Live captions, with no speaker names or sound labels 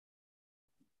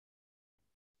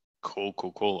Cool,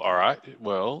 cool, cool. All right.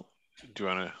 Well, do you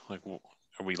want to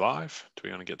are we live? Do we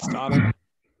want to get started?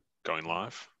 Going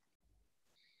live.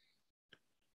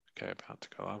 Okay, about to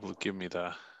go live. Well, give me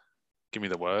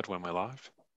the word when we're live.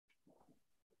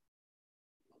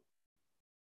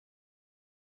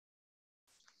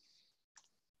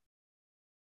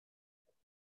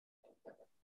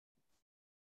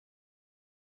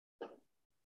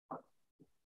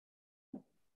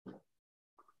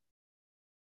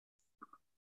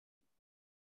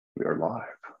 We are live.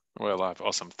 We're live.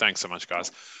 Awesome. Thanks so much,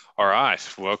 guys. All right.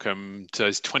 Welcome to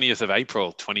 20th of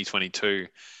April, 2022.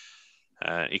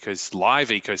 Live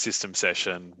ecosystem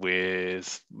session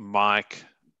with Mike,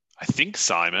 I think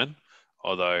Simon,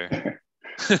 although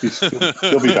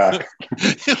he'll be back.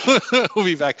 We'll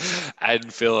be back,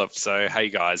 and Philip. So, hey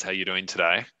guys, how you doing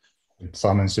today?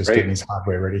 Simon's just getting his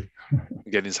hardware ready.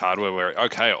 Getting his hardware ready.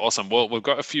 Okay, awesome. Well, we've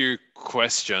got a few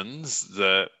questions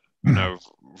that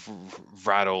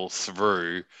rattle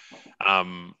through.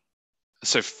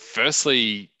 So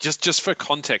firstly, just for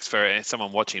context for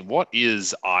someone watching, what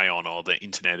is ION, or the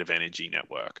Internet of Energy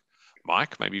Network?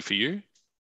 Mike, maybe for you?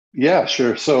 Yeah,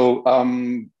 sure. So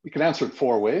you can answer it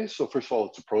four ways. So first of all,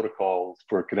 it's a protocol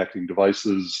for connecting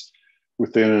devices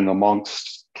within and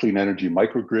amongst clean energy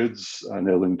microgrids,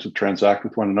 enabling to transact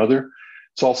with one another.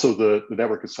 It's also the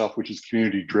network itself, which is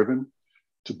community driven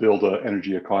to build an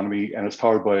energy economy, and it's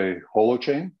powered by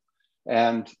Holochain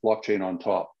and blockchain on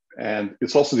top. And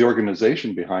it's also the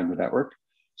organization behind the network.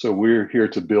 So we're here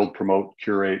to build, promote,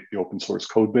 curate the open source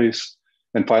code base.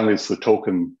 And finally, it's the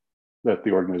token that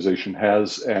the organization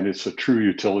has, and it's a true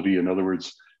utility. In other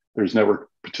words, there's network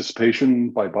participation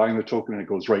by buying the token, and it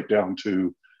goes right down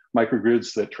to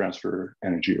microgrids that transfer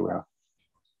energy around.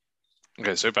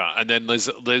 Okay, super. And then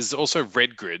there's also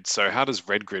RedGrid. So how does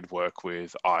RedGrid work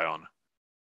with ION?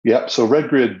 Yeah, so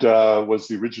RedGrid was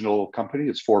the original company.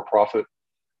 It's for profit.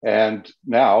 And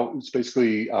now it's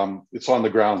basically, it's on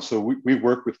the ground. So we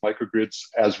work with microgrids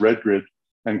as RedGrid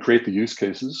and create the use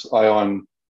cases. ION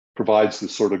provides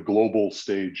this sort of global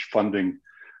stage funding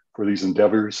for these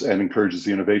endeavors and encourages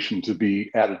the innovation to be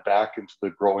added back into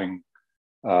the growing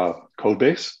code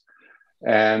base.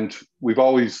 And we've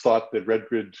always thought that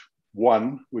RedGrid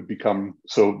 1 would become,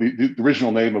 so the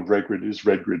original name of RedGrid is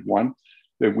RedGrid 1.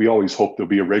 That we always hope there'll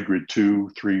be a RedGrid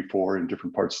 2, 3, 4 in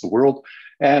different parts of the world,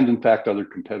 and in fact, other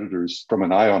competitors from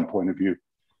an ION point of view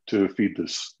to feed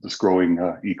this growing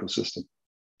ecosystem.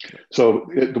 So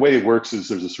the way it works is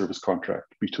there's a service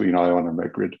contract between ION and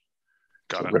RedGrid.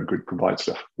 Got it. RedGrid provides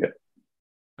stuff. Yeah.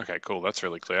 Okay, cool. That's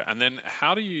really clear. And then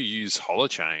how do you use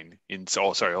Holochain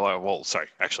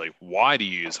why do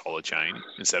you use Holochain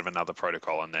instead of another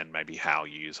protocol, and then maybe how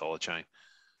you use Holochain?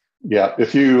 Yeah,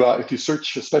 if you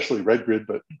search, especially RedGrid,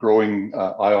 but growing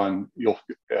ION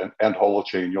and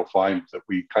Holochain, you'll find that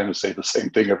we kind of say the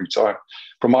same thing every time.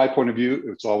 From my point of view,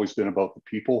 it's always been about the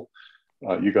people.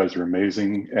 You guys are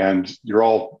amazing, and you're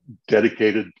all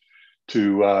dedicated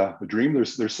to the dream.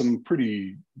 There's some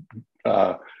pretty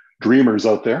dreamers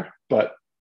out there, but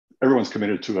everyone's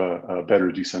committed to a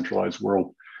better decentralized world.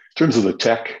 In terms of the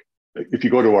tech, if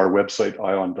you go to our website,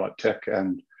 ion.tech,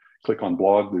 and click on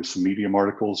blog, there's some Medium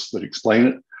articles that explain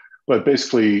it. But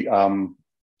basically,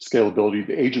 scalability,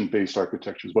 the agent-based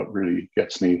architecture is what really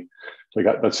gets me.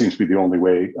 That seems to be the only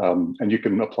way. And you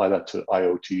can apply that to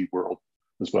IoT world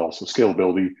as well. So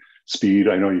scalability, speed,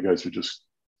 I know you guys are just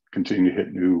continuing to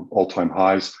hit new all-time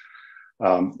highs.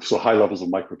 So high levels of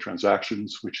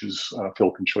microtransactions, which is,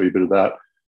 Phil can show you a bit of that.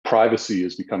 Privacy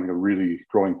is becoming a really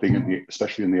growing thing,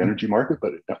 especially in the energy market,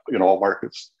 but in all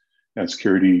markets. And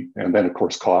security, and then of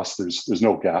course cost. There's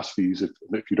no gas fees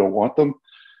if you don't want them,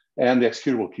 and the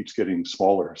executable keeps getting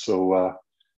smaller. So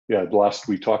the last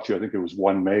we talked to you, I think it was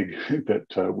 1 meg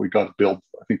that we got built.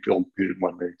 I think Phil needed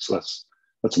 1 meg, so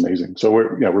that's amazing. So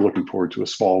we're looking forward to a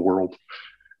small world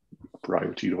for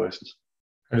IoT devices.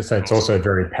 I would say it's also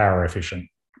very power efficient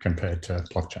compared to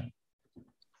blockchain.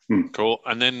 Cool.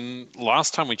 And then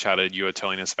last time we chatted, you were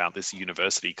telling us about this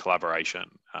university collaboration.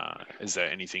 Is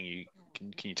there anything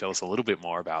can you tell us a little bit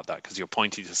more about that? Because you're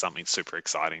pointing to something super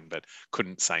exciting, but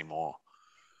couldn't say more.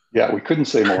 Yeah, we couldn't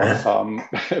say more,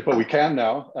 but we can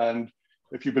now. And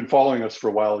if you've been following us for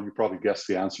a while, you probably guessed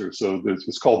the answer. So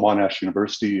it's called Monash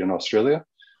University in Australia.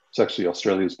 It's actually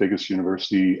Australia's biggest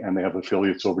university, and they have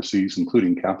affiliates overseas,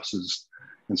 including campuses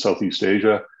in Southeast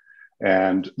Asia.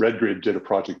 And RedGrid did a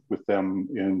project with them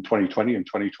in 2020 and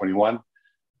 2021.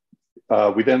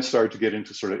 We then started to get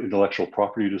into sort of intellectual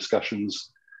property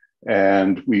discussions,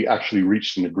 and we actually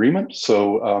reached an agreement.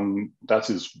 So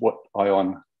that is what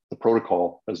ION, the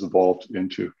protocol, has evolved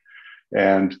into.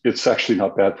 And it's actually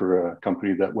not bad for a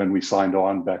company that when we signed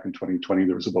on back in 2020,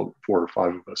 there was about 4 or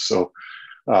 5 of us. So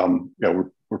yeah,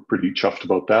 we're pretty chuffed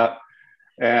about that.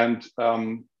 And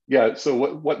yeah, so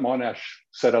what Monash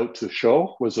set out to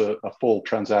show was a full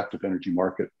transactive energy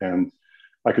market. And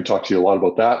I could talk to you a lot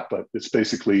about that, but it's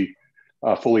basically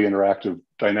a fully interactive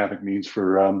dynamic means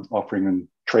for offering and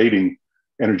trading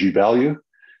energy value.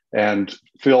 And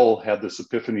Phil had this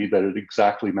epiphany that it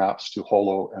exactly maps to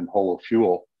Holo and Holo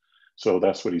Fuel. So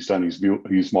that's what he's done.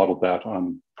 He's modeled that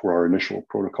for our initial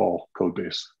protocol code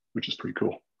base, which is pretty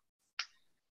cool.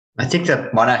 I think the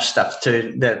Monash stuff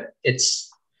too,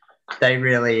 they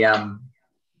really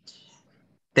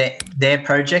their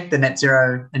project, the Net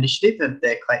Zero initiative of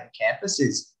their Clayton campus,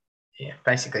 is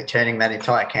basically turning that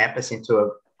entire campus into a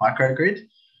microgrid,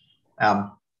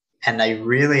 and they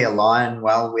really align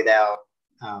well with our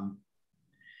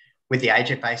with the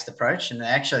agent-based approach, and they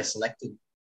actually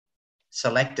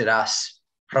selected us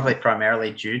probably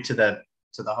primarily due to the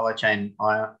Holochain,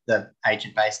 the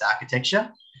agent-based architecture.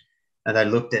 And they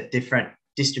looked at different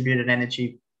distributed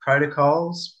energy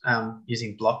protocols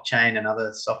using blockchain and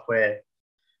other software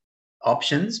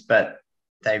options, but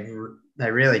they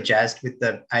really jazzed with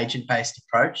the agent-based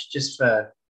approach just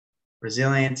for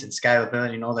resilience and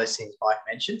scalability and all those things Mike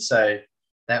mentioned. So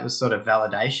that was sort of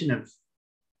validation of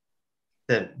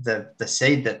the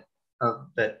seed that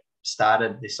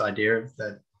started this idea of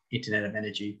the Internet of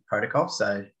Energy protocol.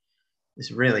 So it's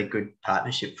a really good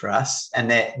partnership for us, and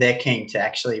they're keen to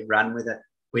actually run with it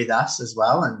with us as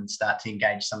well and start to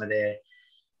engage some of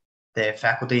their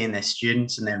faculty and their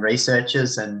students and their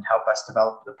researchers and help us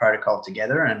develop the protocol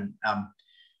together. And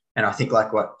I think,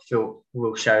 like what Phil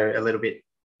will show a little bit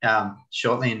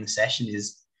shortly in the session,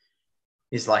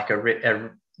 is like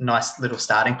a nice little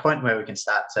starting point where we can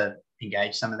start to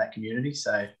engage some of that community.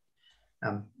 So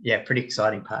yeah, pretty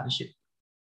exciting partnership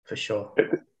for sure.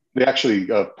 They actually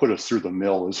put us through the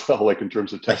mill as well, like in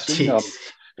terms of testing.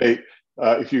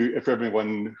 If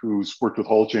everyone who's worked with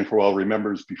Holochain for a while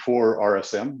remembers before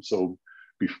RSM, so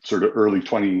sort of early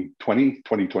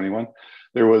 2021,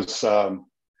 there was there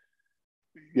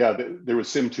was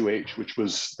SIM2H, which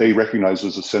was they recognized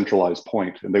as a centralized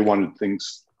point, and they wanted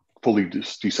things fully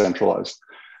decentralized.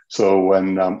 So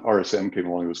when RSM came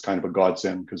along, it was kind of a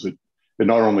godsend because it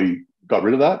not only got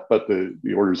rid of that, but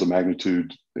the orders of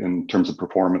magnitude in terms of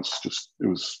performance, it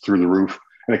was through the roof,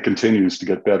 and it continues to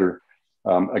get better.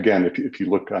 Again, if you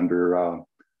look under, I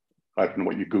don't know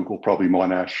what you Google, probably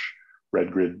Monash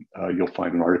RedGrid, you'll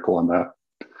find an article on that.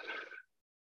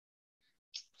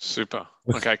 Super.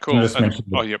 Okay, cool. Go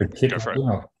for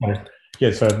it.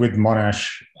 Yeah, so with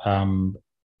Monash,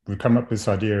 we've come up with this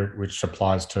idea which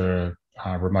applies to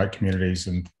remote communities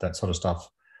and that sort of stuff,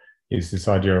 is this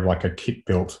idea of like a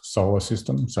kit-built solar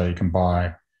system. So you can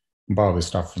buy all this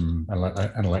stuff from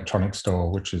an electronics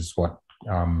store, which is what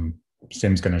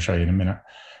Sim's going to show you in a minute.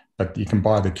 But you can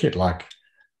buy the kit like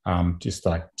just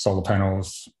like solar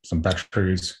panels, some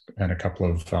batteries, and a couple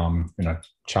of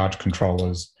charge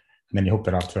controllers, and then you hook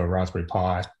that up to a Raspberry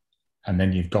Pi, and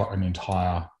then you've got an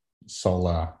entire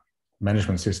solar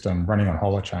management system running on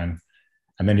Holochain,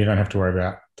 and then you don't have to worry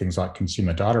about things like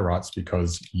consumer data rights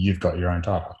because you've got your own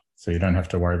data. So you don't have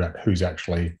to worry about who's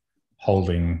actually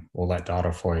holding all that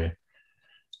data for you.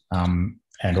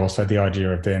 And also the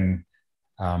idea of then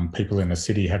people in a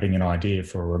city having an idea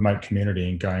for a remote community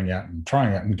and going out and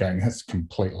trying it and going, that's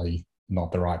completely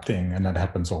not the right thing. And that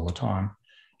happens all the time.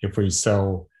 If we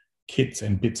sell kits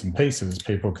and bits and pieces,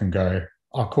 people can go,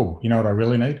 oh, cool. You know what I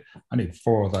really need? I need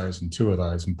 4 of those and 2 of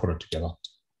those and put it together.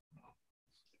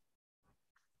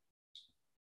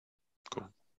 Cool. All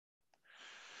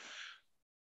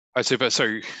right, super.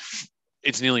 So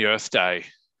it's nearly Earth Day.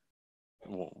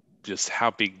 Well, just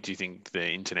how big do you think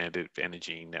the Internet of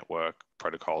Energy Network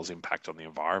protocol's impact on the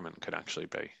environment could actually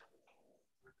be?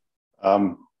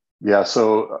 Yeah,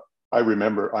 so I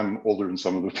remember, I'm older than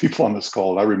some of the people on this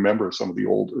call, and I remember some of the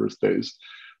old Earth days.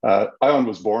 ION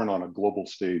was born on a global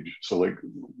stage. So like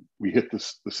we hit the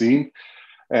scene,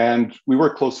 and we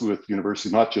work closely with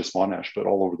universities, not just Monash, but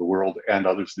all over the world and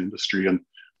others in the industry. And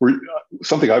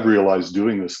something I've realized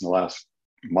doing this in the last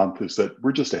month is that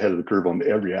we're just ahead of the curve on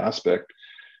every aspect.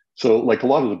 So like a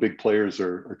lot of the big players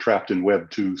are trapped in Web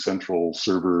 2 central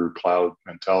server cloud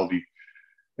mentality.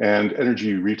 And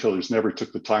energy retailers never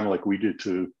took the time like we did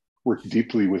to work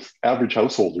deeply with average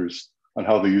householders on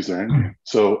how they use their energy.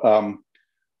 So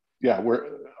yeah,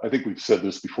 I think we've said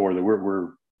this before, that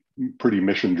we're pretty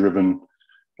mission driven.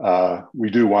 We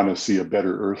do want to see a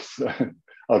better Earth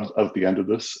at the end of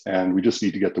this, and we just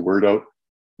need to get the word out.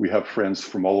 We have friends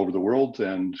from all over the world,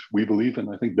 and we believe,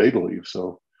 and I think they believe.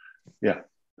 So yeah,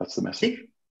 that's the message.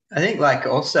 I think like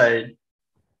also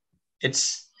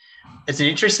it's an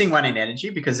interesting one in energy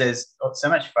because there's so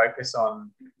much focus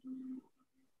on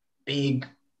big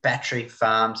battery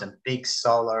farms and big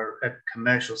solar,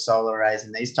 commercial solar arrays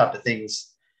and these type of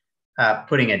things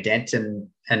putting a dent and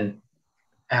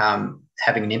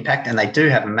having an impact. And they do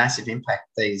have a massive impact,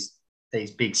 these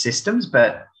big systems,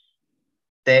 but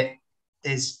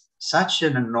there's such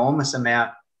an enormous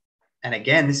amount. And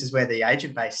again, this is where the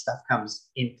agent-based stuff comes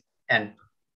in, and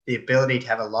the ability to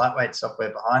have a lightweight software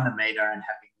behind the meter and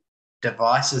having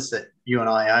devices that you and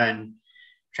I own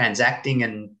transacting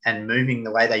and moving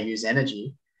the way they use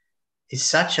energy is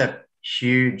such a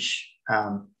huge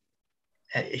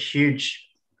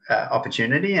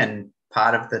opportunity and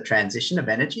part of the transition of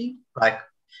energy. Like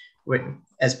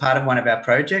as part of one of our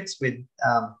projects with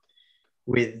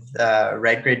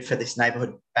RedGrid for this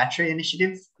neighbourhood battery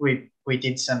initiative, we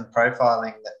did some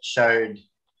profiling that showed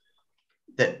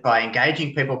that by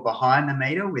engaging people behind the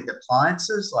meter with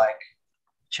appliances, like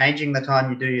changing the time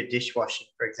you do your dishwashing,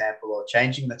 for example, or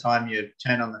changing the time you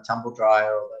turn on the tumble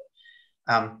dryer, or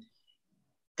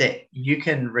that you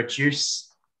can reduce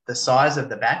the size of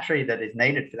the battery that is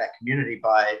needed for that community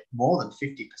by more than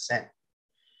 50%.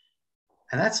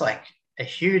 And that's like a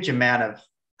huge amount of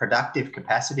productive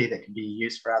capacity that can be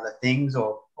used for other things,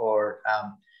 or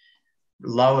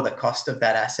lower the cost of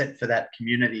that asset for that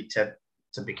community to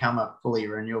become a fully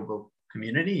renewable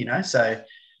community, you know? So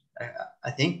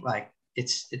I think like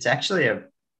it's actually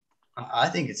I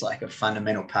think it's like a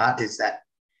fundamental part is that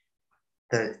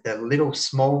the little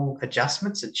small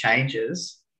adjustments and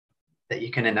changes that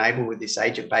you can enable with this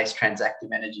agent-based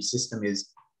transactive energy system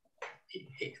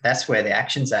that's where the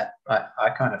action's at, I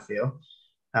kind of feel.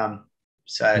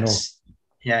 So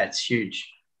it's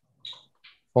huge.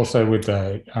 Also with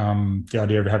the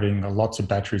idea of having lots of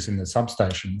batteries in the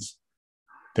substations,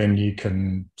 then you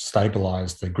can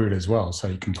stabilize the grid as well. So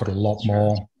you can put a lot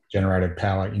more generated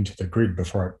power into the grid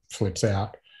before it flips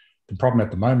out. The problem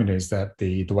at the moment is that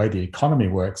the way the economy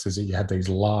works is that you have these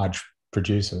large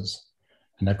producers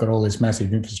and they've got all this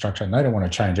massive infrastructure and they don't want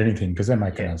to change anything because they're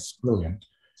making us brilliant.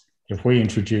 If we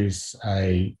introduce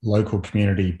a local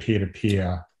community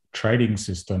peer-to-peer trading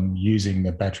system using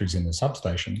the batteries in the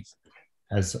substations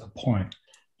as a point,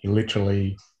 you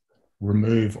literally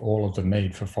remove all of the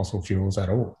need for fossil fuels at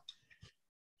all.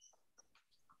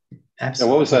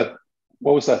 Absolutely. Yeah,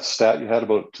 what was that stat you had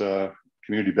about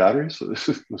community batteries? So this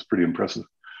was pretty impressive.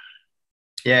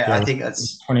 Yeah, I think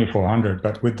that's 2,400.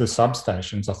 But with the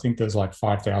substations, I think there's like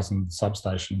 5,000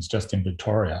 substations just in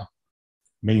Victoria.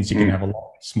 Means you can have a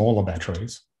lot smaller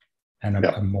batteries and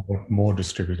a more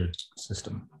distributed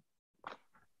system.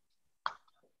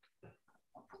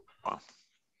 Wow.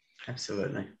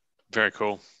 Absolutely. Very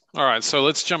cool. All right, so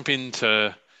let's jump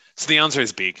into. So the answer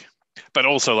is big, but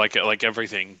also like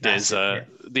everything, but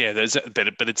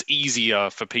it's easier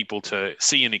for people to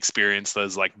see and experience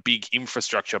those like big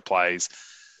infrastructure plays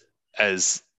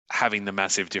as having the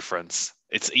massive difference.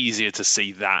 It's easier to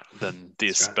see that than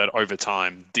this, but over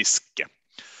time,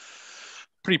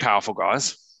 pretty powerful,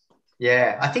 guys.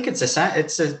 Yeah, I think it's the same.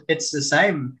 It's the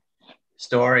same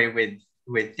story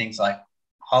with things like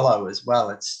Holo as well.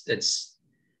 It's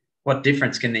what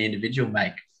difference can the individual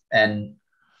make? And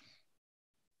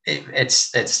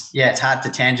it's hard to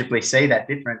tangibly see that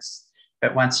difference.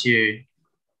 But once we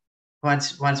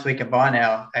combine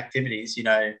our activities, you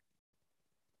know,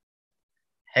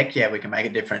 heck yeah, we can make a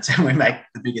difference, and we make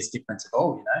the biggest difference of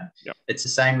all, you know. Yep. It's the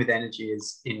same with energy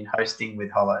as in hosting with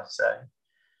Holo. So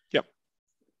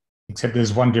except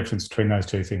there's one difference between those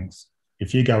two things.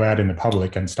 If you go out in the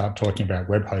public and start talking about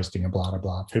web hosting and blah, blah,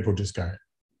 blah, people just go,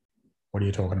 what are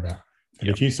you talking about? But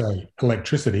if you say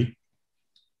electricity,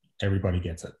 everybody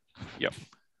gets it. Yep.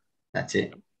 That's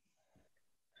it.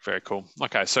 Very cool.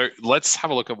 Okay, so let's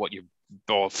have a look at what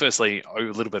firstly, a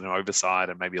little bit of an oversight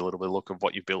and maybe a little bit of look of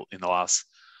what you built in the last,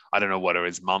 I don't know what it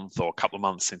is, month or a couple of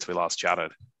months since we last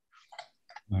chatted.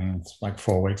 It's like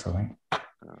 4 weeks, I think.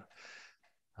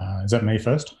 Is that me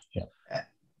first? Yeah.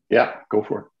 Yeah, go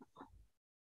for it.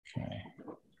 Okay.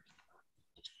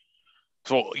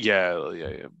 So yeah.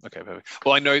 Okay, perfect.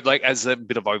 Well, I know, like, as a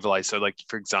bit of overlay, so like,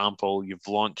 for example, you've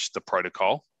launched the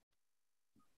protocol.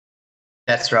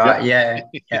 That's right. Yeah.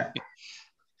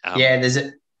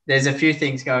 There's a few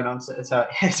things going on, so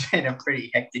it's been a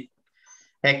pretty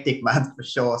hectic month for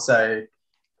sure. So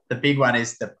the big one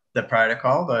is the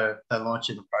protocol, the launch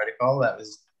of the protocol. That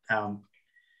was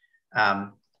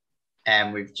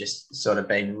and we've just sort of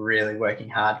been really working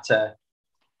hard to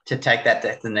take that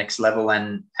to the next level,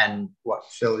 and what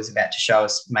Phil is about to show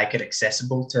us, make it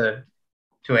accessible to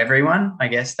to everyone. I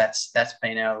guess that's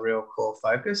been our real core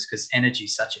focus, because energy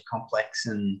is such a complex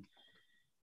and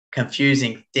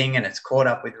confusing thing, and it's caught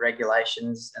up with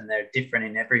regulations, and they're different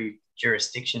in every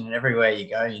jurisdiction and everywhere you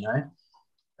go, you know.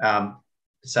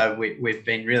 So we've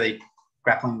been really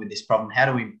grappling with this problem. How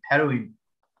do we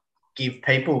give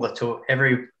people the tool,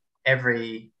 the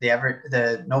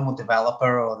normal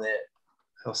developer or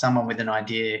someone with an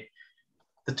idea,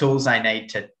 the tools they need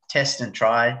to test and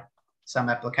try some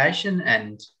application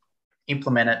and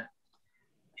implement it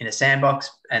in a sandbox,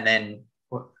 and then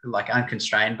like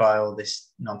unconstrained by all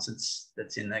this nonsense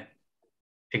that's in the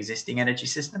existing energy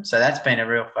system. So that's been a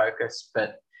real focus.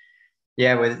 But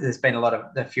yeah, there's been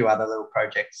a few other little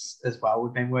projects as well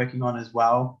we've been working on as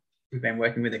well. We've been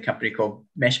working with a company called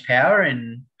Mesh Power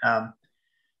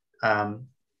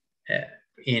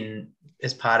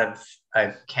as part of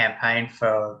a campaign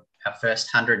for our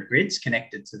first 100 grids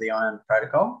connected to the ION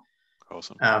protocol.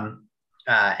 Awesome.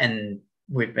 And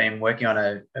we've been working on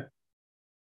a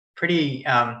pretty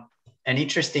an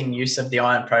interesting use of the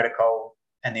ION protocol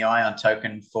and the ION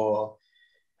token for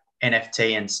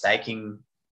NFT and staking,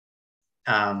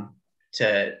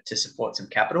 to support some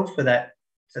capital for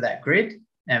that grid.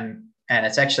 And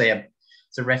it's actually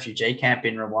it's a refugee camp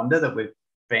in Rwanda that we've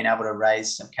been able to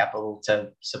raise some capital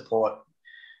to support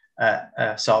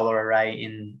a solar array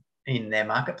in their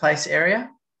marketplace area,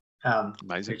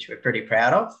 Amazing. which we're pretty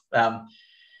proud of.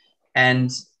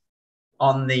 And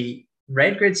on the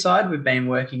RedGrid side, we've been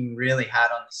working really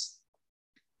hard on this.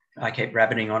 I keep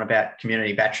rabbiting on about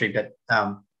community battery, but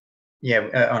on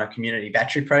a community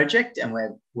battery project, and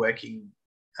we're working.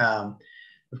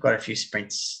 We've got a few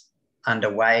sprints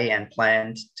underway and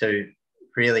planned to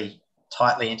really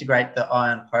tightly integrate the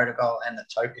ION protocol and the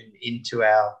token into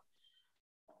our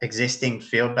existing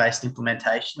field-based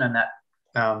implementation, and that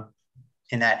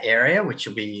in that area, which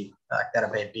will be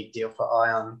that'll be a big deal for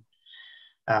ION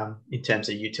in terms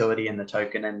of utility and the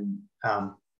token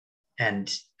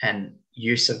and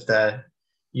use of the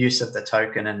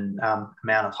token and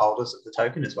amount of holders of the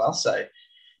token as well. So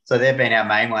they've been our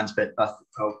main ones, but I'll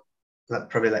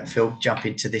probably let Phil jump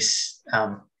into this.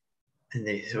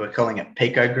 We're calling it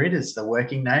PicoGrid is the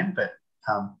working name, but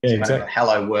yeah, exactly.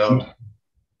 Hello World.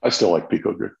 I still like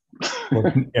PicoGrid.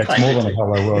 Well, yeah, it's more than a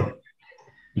hello world,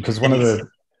 because one of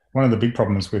the big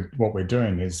problems with what we're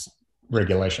doing is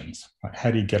regulations. Like,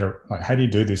 how do you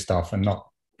do this stuff and not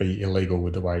be illegal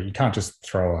with the way? You can't just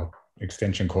throw an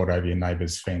extension cord over your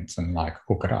neighbor's fence and like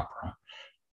hook it up, right?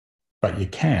 But you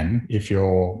can if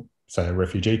you're, say, a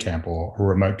refugee camp or a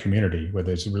remote community where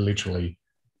there's literally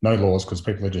no laws because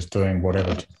people are just doing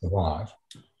whatever to survive.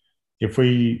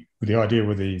 The idea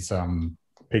with these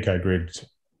PicoGrid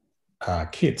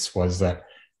kits was that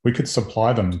we could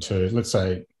supply them to, let's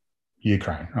say,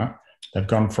 Ukraine, right? They've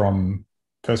gone from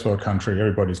first world country,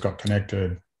 everybody's got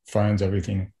connected, phones,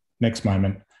 everything. Next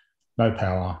moment, no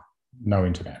power, no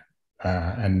internet,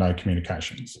 and no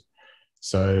communications.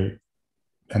 So,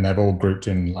 and they've all grouped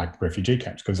in like refugee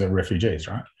camps because they're refugees,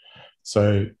 right?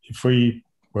 So if we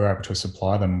were able to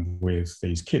supply them with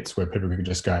these kits where people could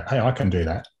just go, hey, I can do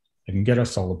that. You can get a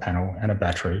solar panel and a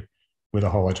battery with a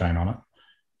holochain on it.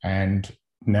 And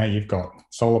now you've got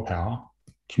solar power,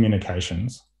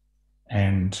 communications,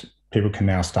 and people can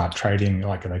now start trading,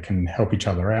 like they can help each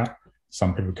other out.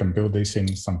 Some people can build these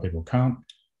things, some people can't.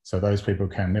 So those people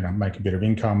can, make a bit of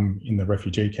income in the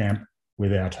refugee camp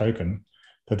with our token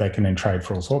that they can then trade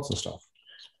for all sorts of stuff.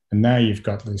 And now you've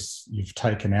got this, you've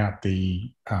taken out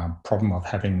the problem of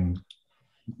having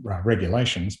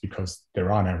regulations, because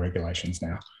there are no regulations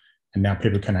now. And now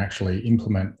people can actually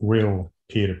implement real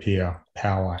peer-to-peer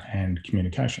power and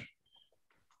communication.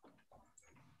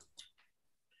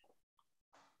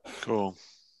 Cool.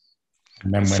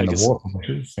 And then when the war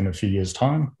finishes in a few years'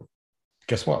 time,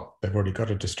 guess what? They've already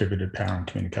got a distributed power and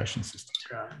communication system.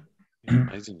 Right.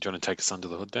 Amazing. Do you want to take us under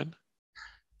the hood then?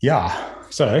 Yeah.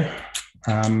 So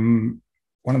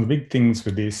one of the big things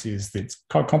with this is that it's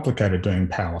quite complicated doing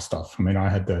power stuff. I mean, I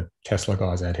had the Tesla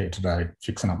guys out here today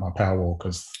fixing up my Powerwall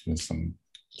because there's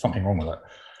something wrong with it.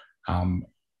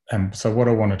 And so what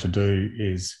I wanted to do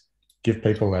is give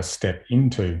people a step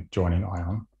into joining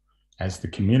ION as the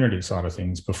community side of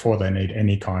things before they need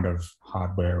any kind of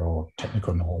hardware or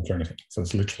technical knowledge or anything. So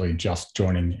it's literally just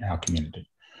joining our community.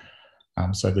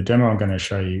 So the demo I'm going to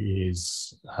show you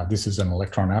is, this is an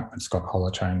Electron app. It's got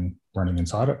Holochain running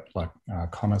inside it, like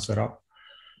Connor set up.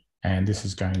 And this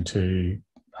is going to,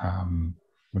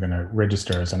 we're going to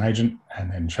register as an agent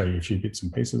and then show you a few bits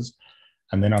and pieces.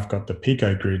 And then I've got the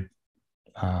PicoGrid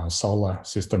solar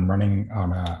system running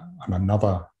on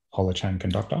another Holochain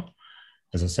conductor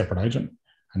as a separate agent.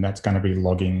 And that's going to be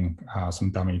logging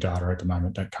some dummy data at the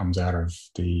moment that comes out of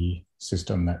the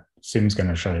system that Sim's going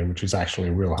to show you, which is actually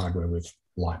real hardware with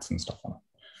lights and stuff on it.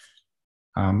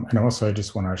 And I also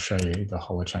just want to show you the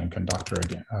Holochain conductor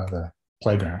again, the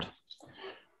playground.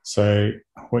 So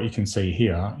what you can see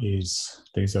here is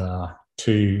these are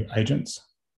 2 agents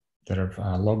that have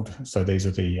logged. So these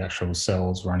are the actual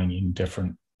cells running in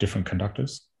different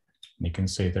conductors. And you can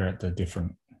see they're at the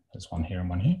different, there's one here and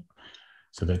one here.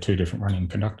 So they're 2 different running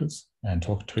conductors and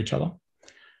talking to each other.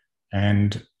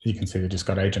 And you can see they just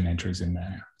got agent entries in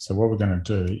there. So what we're going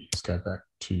to do is go back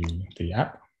to the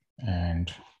app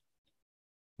and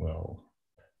we'll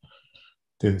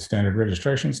do the standard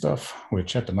registration stuff,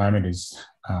 which at the moment is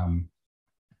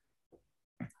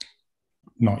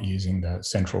not using the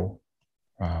central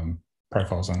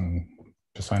profiles and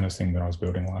personas thing that I was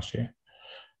building last year.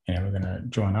 Yeah, we're going to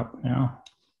join up now.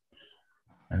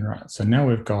 And right, so now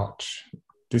we've got,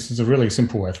 this is a really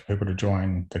simple way for people to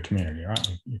join the community,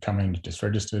 right? You come in, you just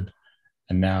registered,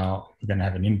 and now we're going to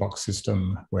have an inbox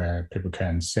system where people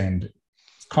can send,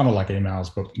 it's kind of like emails,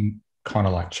 but kind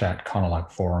of like chat, kind of like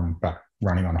forum, but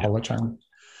running on Holochain.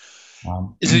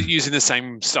 Is it using the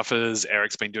same stuff as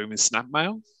Eric's been doing with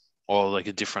Snapmail, or like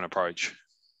a different approach?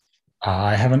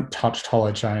 I haven't touched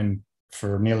Holochain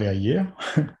for nearly a year,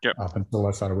 yep. Up until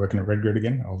I started working at RedGrid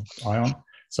again, of ION.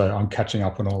 So I'm catching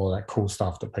up on all of that cool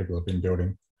stuff that people have been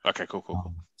building. Okay,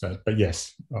 cool. So, but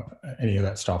yes, any of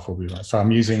that stuff will be right. So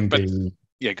I'm using go.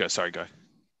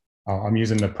 I'm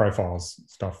using the profiles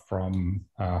stuff from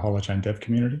Holochain dev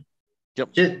community.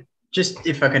 Yep. Just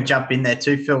if I can jump in there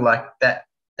too, Phil, like that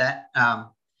the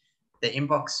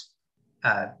inbox,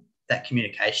 that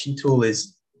communication tool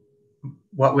is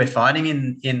what we're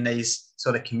finding in these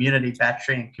sort of community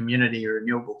battery and community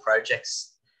renewable projects.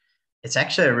 It's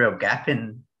actually a real gap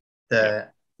in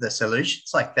the solutions.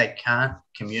 Like they can't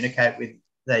communicate with,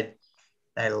 they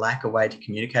lack a way to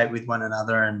communicate with one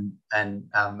another and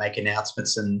make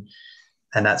announcements and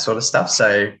that sort of stuff.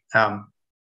 So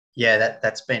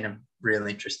that's been a real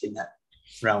interest in that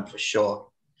realm for sure.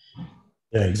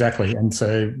 Yeah, exactly. And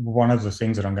so one of the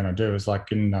things that I'm going to do is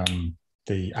like in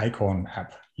the Acorn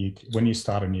app, when you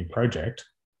start a new project,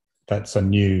 that's a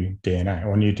new DNA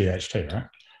or new DHT, right?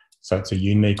 So it's a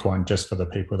unique one just for the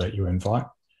people that you invite.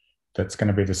 That's going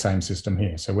to be the same system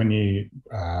here. So when you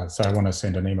say I want to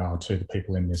send an email to the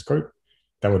people in this group,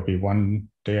 that would be one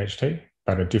DHT,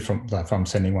 but a different, if I'm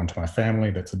sending one to my family,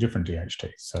 that's a different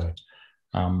DHT. So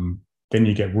then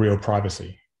you get real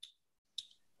privacy.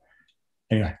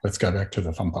 Anyway, let's go back to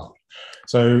the fun part.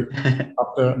 So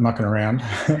after mucking around,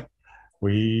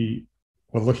 we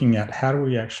were looking at how do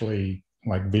we actually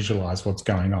like visualize what's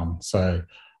going on. So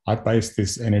I based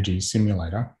this energy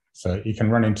simulator. So you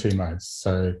can run in 2 modes.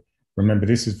 So remember,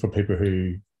 this is for people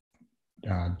who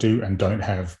do and don't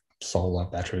have solar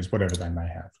batteries, whatever they may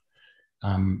have.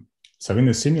 So in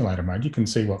the simulator mode, you can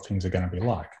see what things are going to be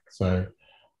like. So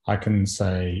I can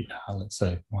say, let's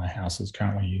say my house is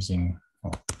currently using,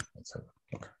 let's have a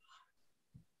look.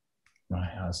 My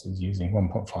house is using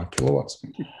 1.5 kilowatts.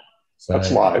 So,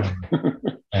 that's live.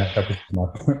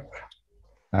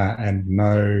 And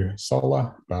no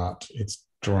solar, but it's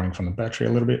drawing from the battery a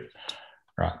little bit.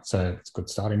 Right, so it's a good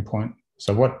starting point.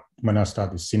 So when I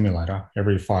start this simulator,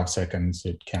 every 5 seconds,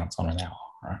 it counts on an hour,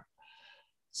 right?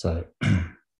 So,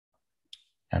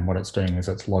 and what it's doing is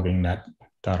it's logging that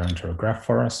data into a graph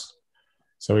for us.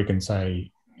 So we can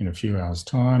say in a few hours'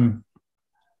 time,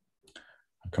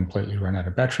 I completely run out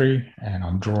of battery and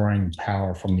I'm drawing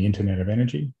power from the Internet of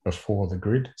Energy before the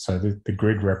grid. So the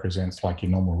grid represents like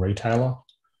your normal retailer,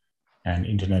 and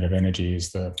Internet of Energy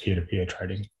is the peer-to-peer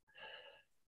trading.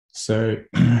 So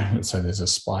there's a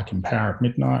spike in power at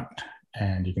midnight,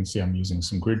 and you can see I'm using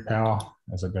some grid power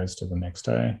as it goes to the next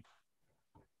day.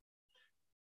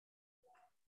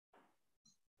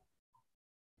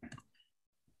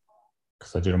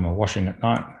 Because I did all my washing at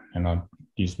night and I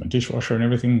used my dishwasher and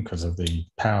everything because of the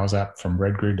powers app from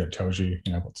RedGrid that tells you,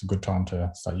 what's a good time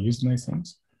to start using these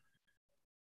things.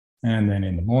 And then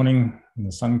in the morning, when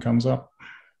the sun comes up,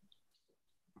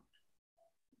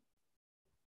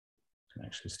 I can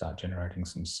actually start generating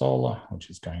some solar, which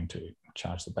is going to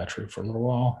charge the battery for a little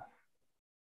while.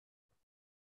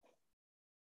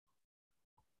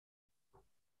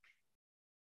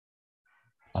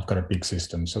 I've got a big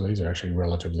system, so these are actually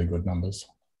relatively good numbers.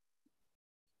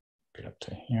 Get up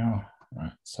to here.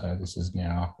 Right, so this is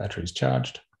now batteries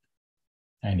charged.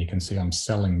 And you can see I'm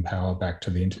selling power back to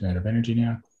the Internet of Energy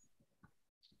now.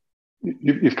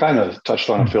 You've kind of touched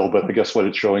on it, Phil, but I guess what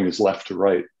it's showing is left to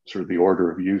right, sort of the order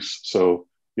of use. So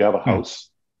you have a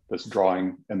house that's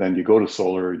drawing, and then you go to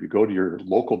solar, you go to your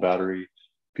local battery,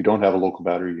 If you don't have a local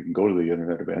battery, you can go to the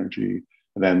Internet of Energy.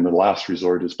 And then the last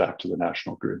resort is back to the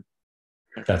national grid.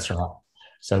 That's right.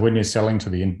 So when you're selling to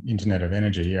the Internet of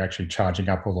Energy, you're actually charging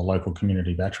up all the local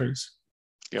community batteries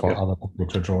for other people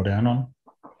to draw down on.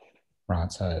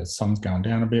 Right, so the sun's going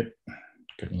down a bit,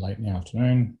 getting late in the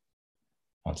afternoon.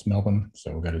 Oh, it's Melbourne,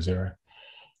 so we'll go to 0.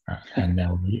 Right, and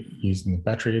now we're using the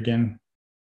battery again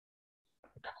for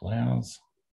a couple of hours.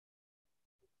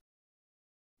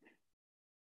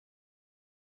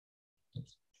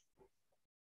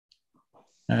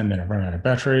 And then I've run out of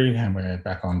battery and we're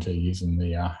back on to using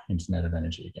the Internet of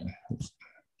Energy again. Oops.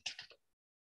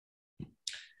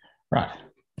 Right.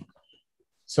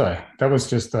 So that was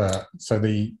just that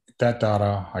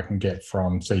data I can get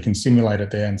from, so you can simulate it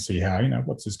there and see how,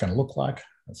 what's this going to look like?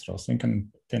 That's what I was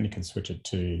thinking. Then you can switch it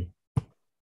to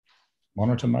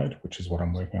monitor mode, which is what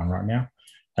I'm working on right now.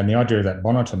 And the idea of that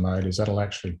monitor mode is that'll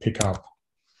actually pick up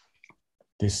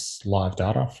this live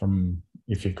data from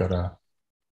if you've got a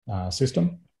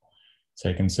system. So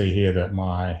you can see here that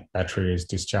my battery is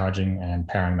discharging and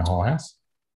powering the whole house.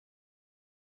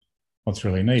 What's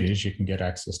really neat is you can get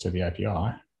access to the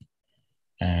API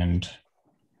and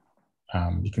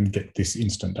you can get this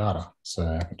instant data. So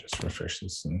I can just refresh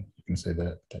this and you can see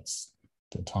that that's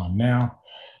the time now.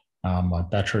 My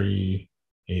battery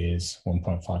is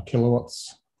 1.5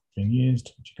 kilowatts being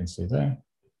used, which you can see there.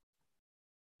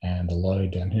 And the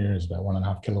load down here is about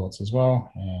 1.5 kilowatts as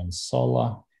well. And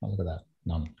solar, oh, look at that,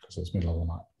 none, because it's middle of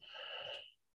the night.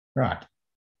 Right,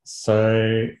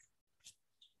 so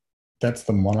that's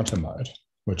the monitor mode,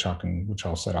 which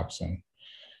I'll set up soon.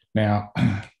 Now,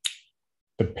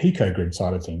 the Pico-Grid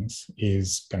side of things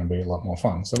is going to be a lot more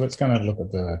fun. So let's go and look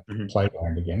at the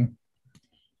playground again.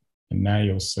 And now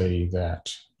you'll see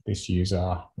that this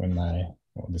user,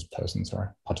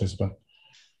 participant,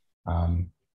 you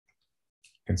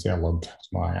can see I logged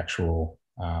my actual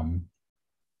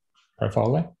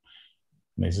profile there.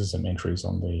 And these are some entries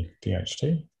on the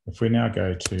DHT. If we now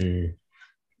go to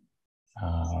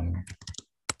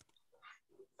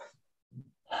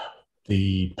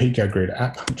the Pico-Grid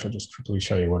app, which I'll just quickly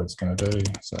show you what it's going to do,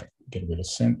 so get a bit of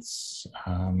sense.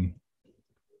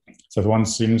 So the one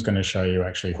Sim's going to show you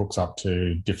actually hooks up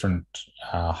to different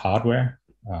hardware,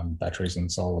 batteries and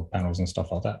solar panels and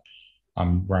stuff like that.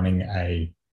 I'm running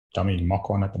a dummy mock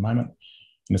one at the moment.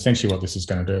 And essentially what this is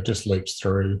going to do, it just loops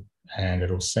through and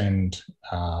it'll send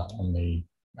on the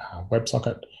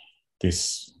WebSocket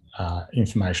this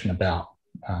information about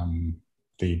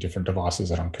the different devices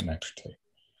that I'm connected to.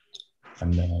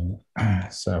 And then,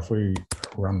 so if we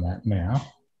run that now,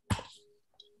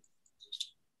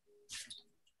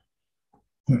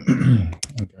 and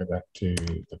go back to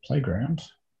the playground.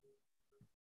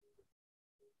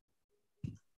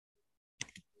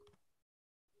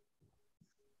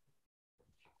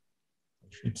 You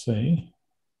should see.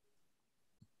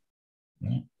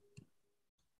 Yeah.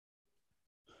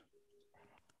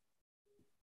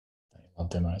 They love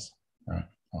demos. All right,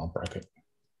 I'll break it.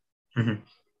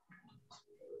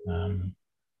 Okay.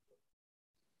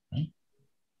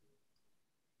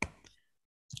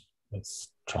 Let's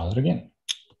try that again.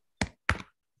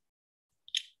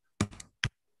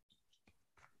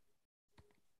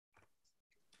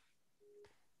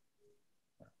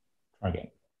 Try again.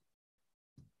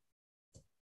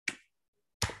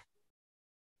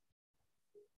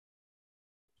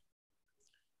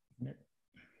 Yep.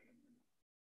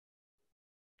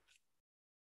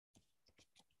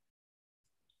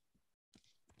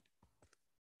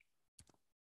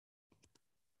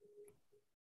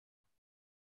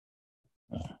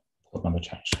 Port number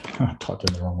change. I typed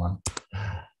in the wrong one,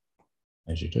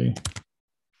 as you do.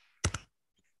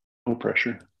 No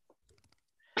pressure.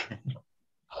 I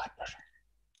like pressure.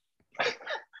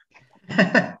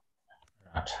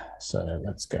 Right, so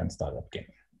let's go and start up again.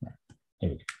 Right,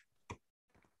 here we go.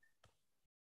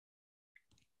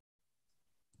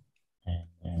 And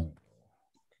then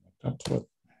connect up to it.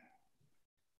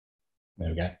 There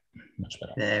we go, much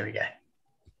better. There we go.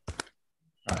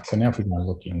 All right, so now if we go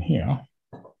look in here,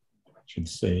 you should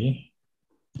see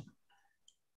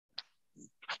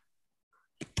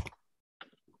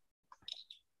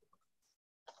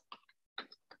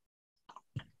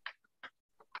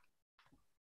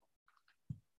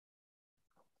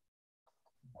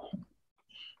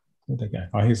where'd they go?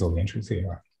 Oh, here's all the entries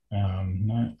here.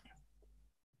 No.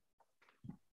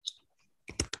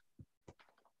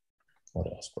 What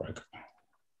else broke?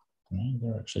 No,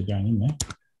 they're actually going in there.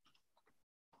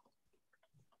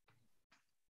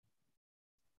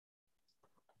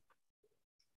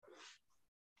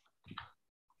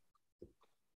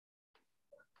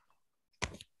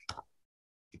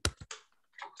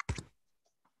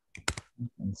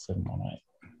 718.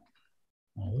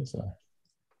 Oh, there's a...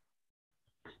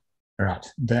 Right,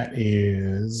 that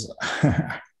is...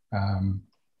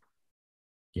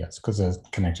 yeah, it's because they're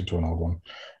connected to an old one.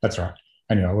 That's right.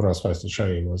 Anyway, what I was supposed to show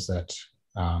you was that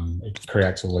it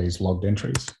creates all these logged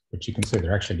entries, which you can see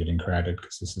they're actually getting created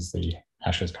because this is the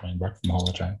hashes coming back from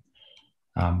Holochain.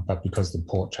 But because the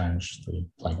port changed, the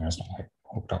playground's not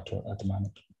hooked up to it at the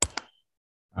moment.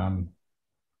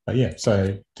 But yeah,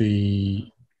 so the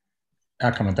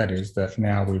outcome of that is that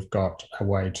now we've got a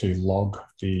way to log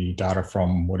the data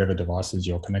from whatever devices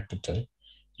you're connected to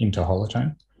into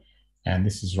Holochain. And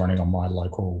this is running on my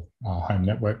local home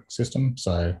network system.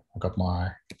 So I've got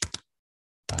my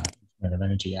Internet of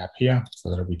Energy app here, so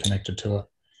that'll be connected to it.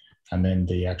 And then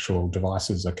the actual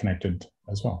devices are connected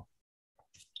as well.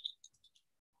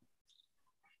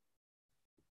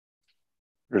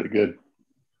 Really good.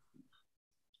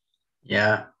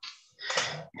 Yeah.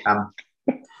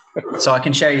 So I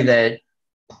can show you the.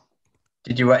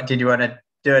 Did you want to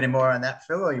do any more on that,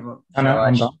 Phil, or you? No,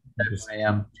 I'm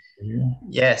done.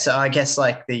 Yeah. So I guess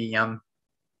like the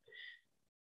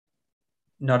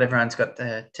not everyone's got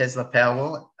the Tesla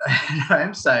Powerwall at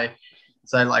home, so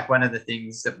like one of the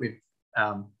things that we've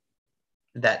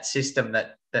that system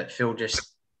that Phil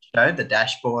just showed, the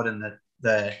dashboard and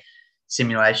the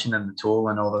simulation and the tool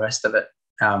and all the rest of it.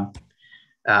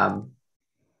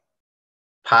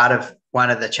 Part of one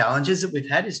of the challenges that we've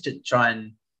had is to try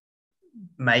and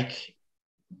make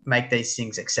these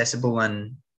things accessible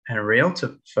and real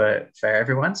for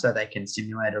everyone, so they can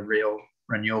simulate a real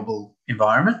renewable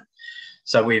environment.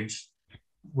 So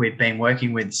we've been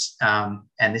working with,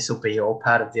 and this will be all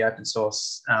part of the open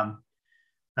source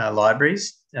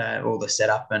libraries, all the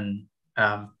setup and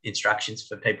instructions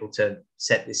for people to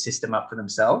set this system up for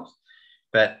themselves.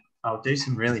 But I'll do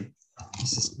some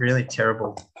this is really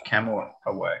terrible camera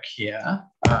work here.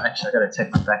 Actually, I've got to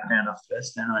take my background off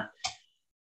first, don't I?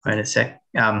 Wait a sec.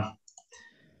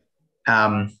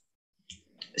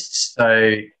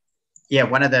 So yeah,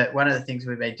 one of the things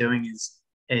we've been doing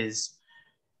is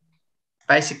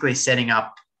basically setting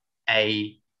up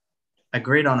a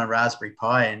grid on a Raspberry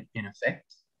Pi in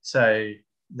effect. So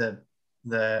the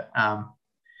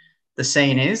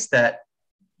scene is that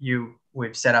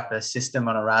we've set up a system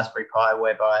on a Raspberry Pi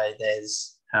whereby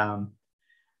there's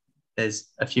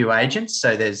a few agents.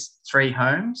 So there's 3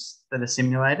 homes that are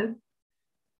simulated,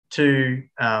 2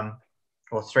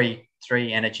 or 3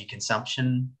 energy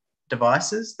consumption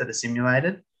devices that are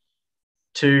simulated,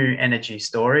 2 energy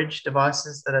storage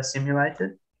devices that are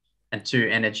simulated, and 2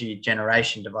 energy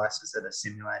generation devices that are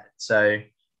simulated. So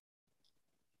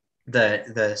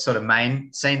the sort of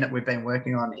main scene that we've been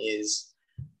working on is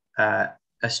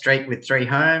a street with 3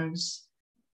 homes.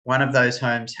 One of those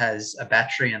homes has a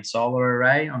battery and solar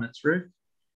array on its roof.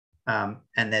 And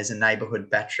there's a neighborhood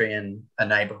battery and a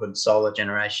neighborhood solar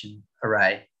generation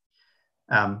array.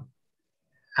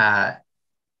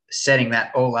 Setting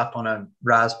that all up on a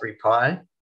Raspberry Pi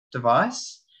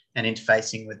device and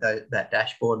interfacing with that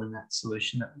dashboard and that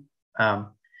solution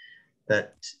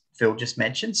that Phil just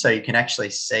mentioned. So you can actually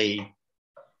see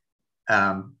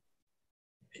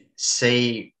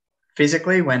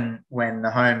physically when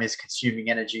the home is consuming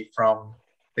energy from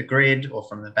the grid or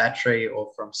from the battery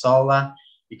or from solar.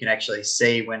 You can actually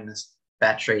see when this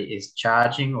battery is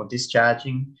charging or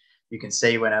discharging. You can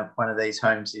see when one of these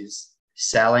homes is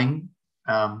selling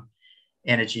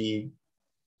energy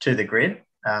to the grid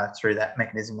through that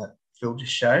mechanism that Phil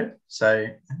just showed. So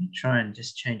let me try and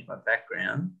just change my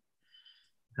background,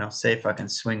 and I'll see if I can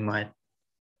swing my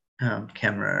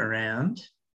camera around.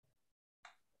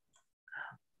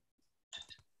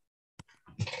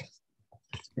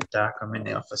 It's a bit dark. I'm in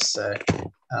the office, so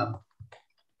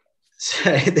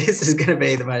this is going to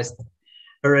be the most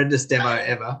horrendous demo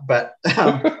ever. But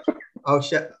I'll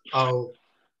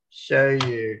show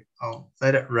you. I'll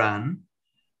let it run.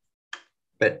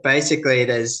 But basically,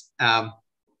 there's a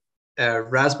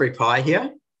Raspberry Pi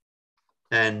here,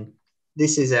 and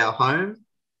this is our home,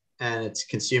 and it's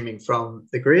consuming from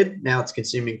the grid. Now it's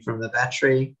consuming from the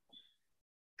battery.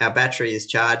 Our battery is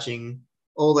charging.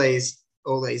 All these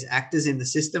actors in the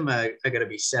system are going to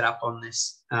be set up on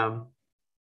this, able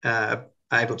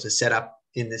to set up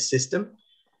in this system,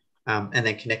 and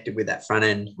then connected with that front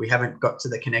end. We haven't got to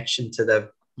the connection to the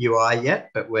UI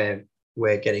yet, but we're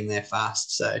getting there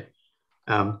fast. So,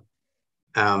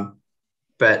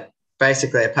 but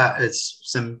basically, it's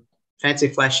some fancy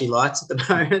flashy lights at the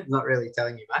moment, not really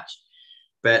telling you much,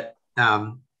 but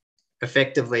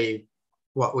effectively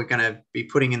what we're going to be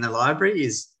putting in the library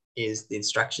is the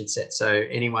instruction set. So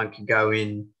anyone can go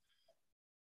in,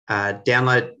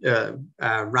 download,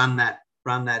 run that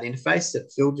run that interface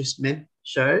that Phil just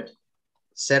showed,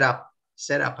 set up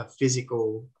a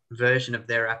physical version of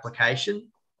their application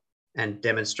and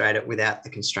demonstrate it without the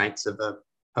constraints of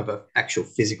an actual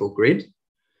physical grid.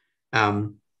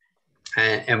 And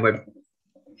we're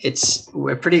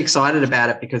pretty excited about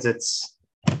it because it's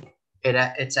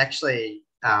actually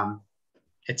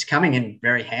it's coming in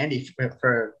very handy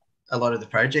for a lot of the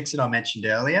projects that I mentioned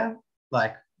earlier.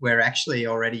 Like, we're actually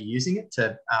already using it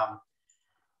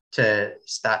to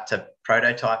start to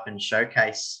prototype and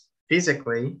showcase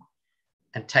physically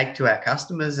and take to our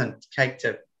customers and take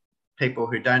to people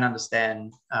who don't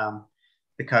understand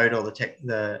the code or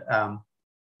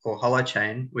or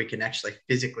Holochain. We can actually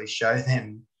physically show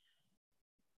them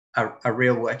a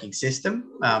real working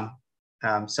system.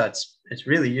 So it's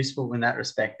really useful in that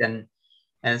respect, and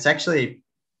it's actually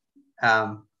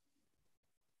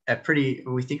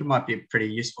we think it might be a pretty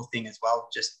useful thing as well,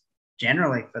 just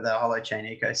generally for the Holochain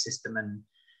ecosystem and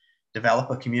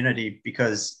developer community,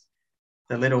 because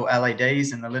the little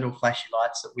LEDs and the little flashy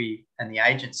lights and the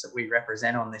agents that we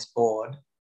represent on this board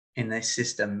in this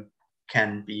system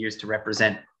can be used to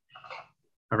represent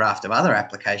a raft of other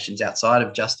applications outside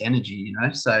of just energy,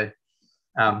 So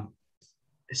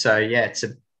yeah,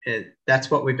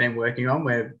 that's what we've been working on.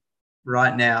 We're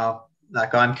right now,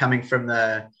 like, I'm coming from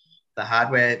the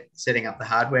hardware, setting up the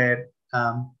hardware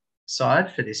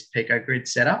side for this PicoGrid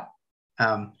setup,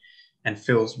 and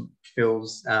Phil's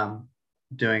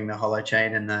doing the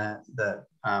Holochain and the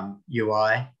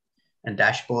UI and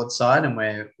dashboard side, and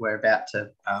we're about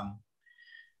to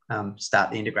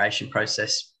start the integration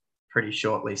process pretty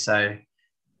shortly. So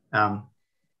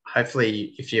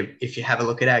hopefully, if you have a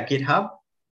look at our GitHub,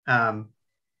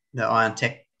 the ION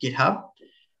Tech GitHub,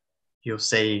 you'll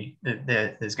see that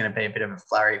there's going to be a bit of a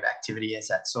flurry of activity as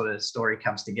that sort of story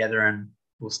comes together, and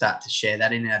we'll start to share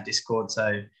that in our Discord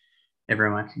so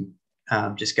everyone can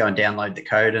just go and download the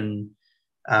code, and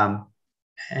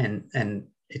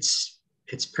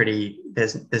it's pretty.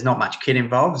 There's not much kit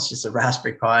involved. It's just a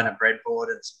Raspberry Pi and a breadboard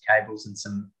and some cables and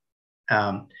some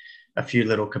a few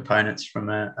little components from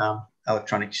a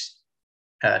electronics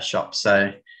shop.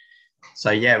 So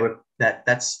yeah,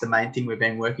 that's the main thing we've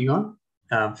been working on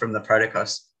from the protocol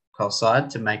side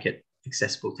to make it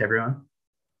accessible to everyone.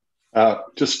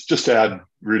 Just to add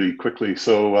really quickly,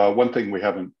 so one thing we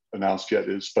haven't announced yet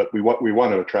is, but we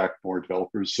want to attract more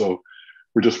developers. So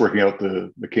we're just working out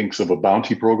the kinks of a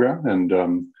bounty program, and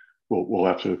we'll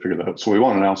have to figure that out. So we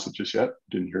won't announce it just yet.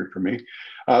 Didn't hear it from me.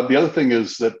 The other thing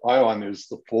is that ION is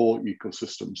the full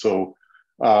ecosystem. So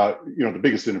the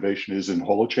biggest innovation is in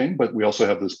Holochain, but we also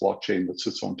have this blockchain that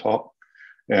sits on top.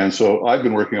 And so I've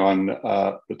been working on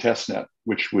the testnet,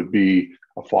 which would be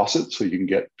a faucet, so you can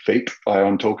get fake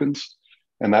ION tokens,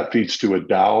 and that feeds to a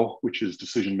DAO, which is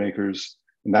decision makers,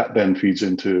 and that then feeds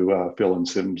into Phil and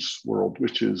Sim's world,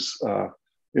 which is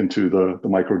into the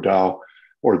micro DAO,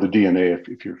 or the DNA,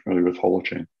 if you're familiar with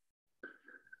Holochain.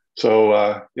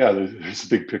 So there's a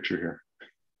big picture here.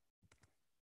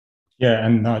 Yeah,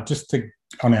 and just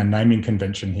on our naming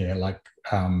convention here,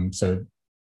 so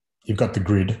you've got the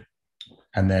grid,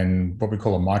 and then what we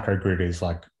call a microgrid is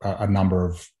like a number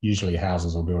of usually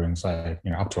houses or buildings, say,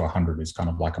 up to 100 is kind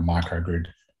of like a microgrid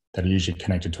that are usually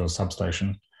connected to a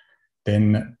substation.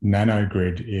 Then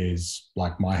nanogrid is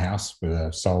like my house with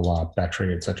a solar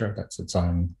battery, etc. That's its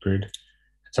own grid.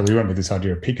 So we went with this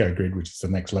idea of picogrid, which is the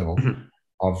next level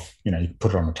of, you can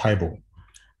put it on a table.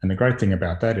 And the great thing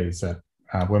about that is that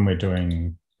when we're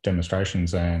doing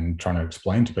demonstrations and trying to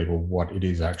explain to people what it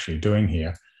is actually doing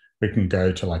here, we can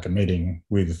go to like a meeting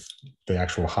with the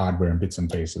actual hardware and bits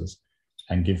and pieces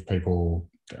and give people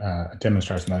a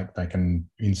demonstration that they can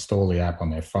install the app on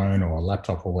their phone or a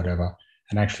laptop or whatever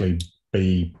and actually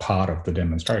be part of the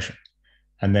demonstration.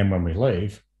 And then when we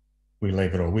leave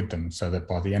it all with them, so that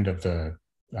by the end of the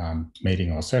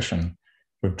meeting or session,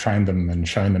 we've trained them and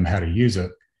shown them how to use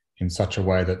it in such a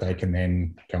way that they can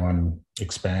then go and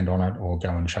expand on it or go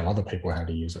and show other people how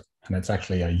to use it. And it's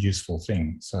actually a useful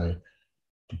thing. So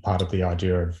part of the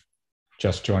idea of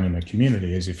just joining the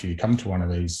community is if you come to one of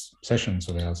these sessions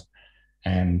of ours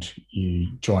and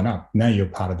you join up, now you're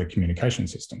part of the communication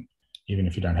system, even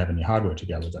if you don't have any hardware to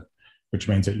go with it, which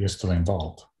means that you're still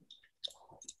involved.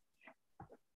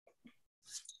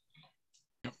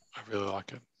 Yep, I really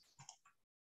like it.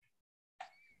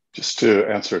 Just to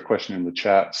answer a question in the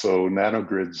chat, so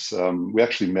nanogrids, we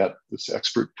actually met this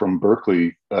expert from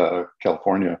Berkeley,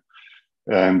 California,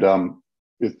 and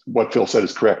what Phil said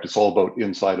is correct. It's all about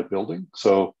inside a building.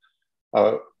 So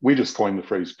we just coined the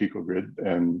phrase picogrid,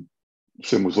 and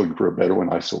Sim was looking for a better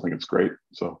one. I still think it's great.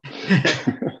 So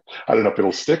I don't know if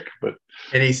it'll stick, but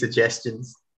any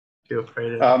suggestions? Feel free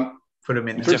to. put them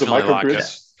in. In terms of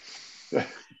microgrids, in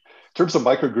terms of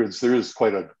microgrids, there is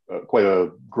quite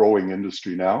a growing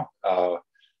industry now.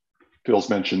 Phil's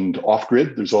mentioned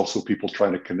off-grid. There's also people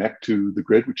trying to connect to the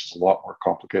grid, which is a lot more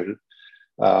complicated.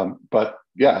 But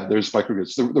yeah, there's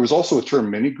microgrids. There was also a term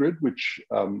mini-grid, which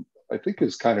I think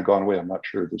has kind of gone away. I'm not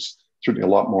sure. There's certainly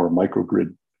a lot more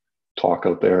microgrid talk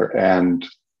out there and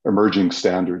emerging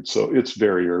standards. So it's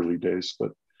very early days,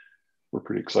 but we're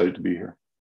pretty excited to be here.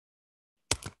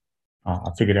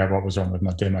 I figured out what was wrong with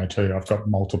my demo too. I've got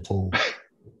multiple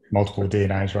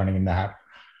DNAs running in the app.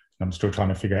 I'm still trying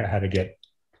to figure out how to get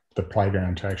the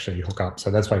playground to actually hook up. So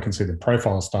that's why I can see the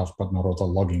profile stuff, but not all the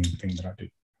logging thing that I do.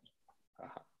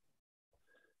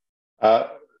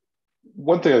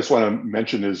 One thing I just want to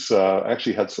mention is I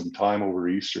actually had some time over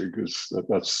Easter because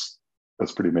that's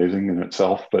pretty amazing in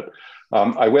itself. But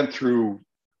I went through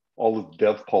all of the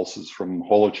dev pulses from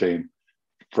Holochain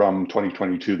from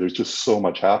 2022. There's just so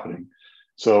much happening.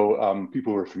 So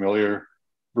people who are familiar,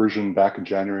 version back in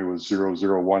January was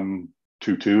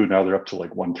 00122. Now they're up to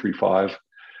like 135.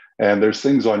 And there's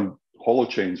things on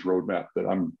Holochain's roadmap that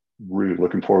I'm really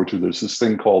looking forward to. There's this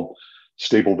thing called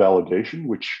stable validation,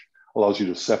 which allows you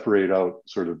to separate out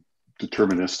sort of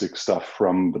deterministic stuff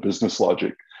from the business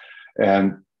logic.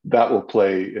 And that will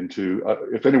play into,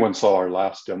 if anyone saw our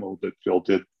last demo that Phil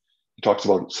did, he talks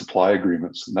about supply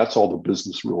agreements, and that's all the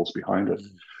business rules behind it.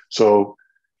 So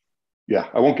yeah,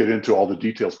 I won't get into all the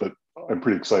details, but I'm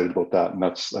pretty excited about that. And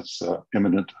that's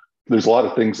imminent. There's a lot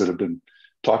of things that have been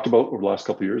talked about over the last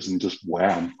couple of years, and just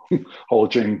wham,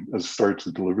 Holochain has started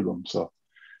to deliver them. So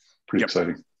pretty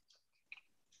exciting.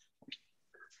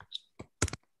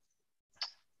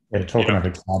 Yeah, talking of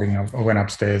exciting, I went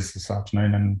upstairs this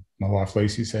afternoon and my wife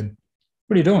Lucy said,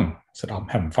 "What are you doing?" I said, "I'm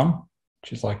having fun."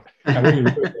 She's like, "No, what are you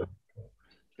doing?"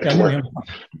 Yeah, I'm really having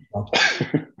fun.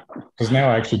 Because now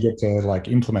I actually get to like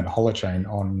implement Holochain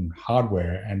on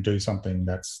hardware and do something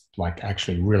that's like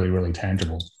actually really, really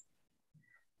tangible.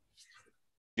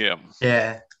 Yeah.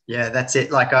 Yeah, that's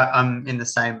it. Like I'm in the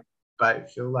same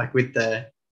boat, Phil, like with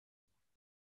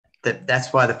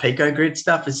that's why the Pico grid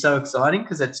stuff is so exciting,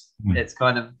 because it's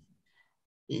kind of,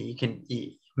 you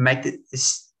make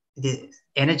the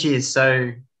energy is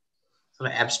so sort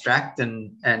of abstract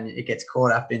and it gets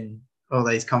caught up in all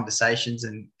these conversations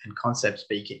and concepts,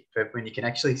 but when you can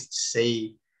actually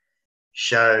see,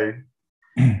 show,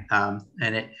 and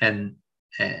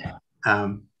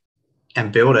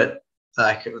build it,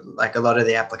 like a lot of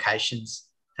the applications,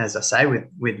 as I say, with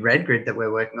RedGrid that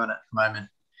we're working on at the moment,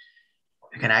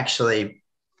 I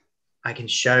can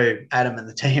show Adam and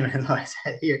the team and like,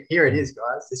 here it is,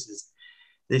 guys.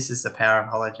 This is the power of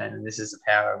Holochain, and this is the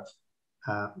power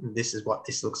of this is what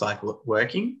this looks like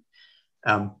working.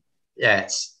 Yeah,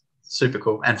 it's super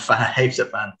cool and fun, heaps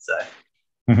of fun. So.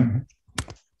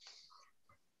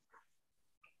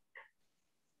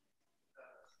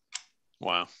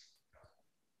 Wow.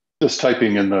 Just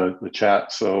typing in the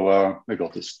chat, so maybe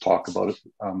I'll just talk about it.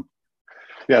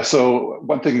 Yeah, so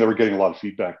one thing that we're getting a lot of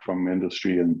feedback from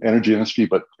industry and energy industry,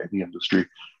 but any industry,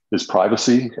 is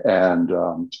privacy and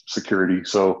security.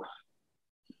 So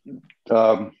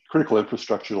critical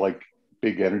infrastructure like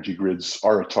big energy grids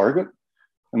are a target.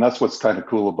 And that's what's kind of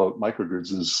cool about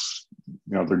microgrids is,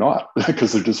 they're not,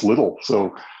 because they're just little.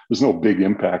 So there's no big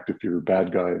impact if you're a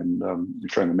bad guy and you're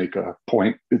trying to make a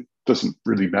point. It doesn't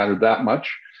really matter that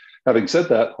much. Having said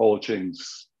that,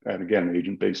 Holochain's, and again,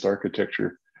 agent-based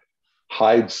architecture,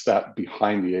 hides that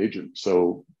behind the agent.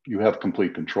 So you have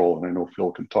complete control. And I know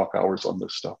Phil can talk hours on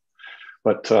this stuff.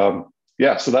 But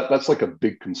yeah, so that's like a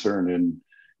big concern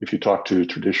if you talk to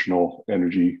traditional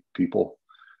energy people.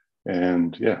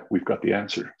 And yeah, we've got the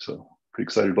answer. So pretty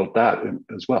excited about that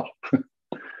as well.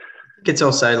 It's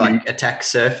also like attack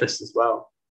surface as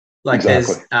well. Like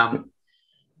exactly.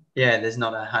 There's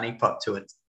not a honeypot to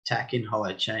attack in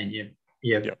Holochain.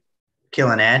 You kill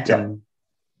an ant and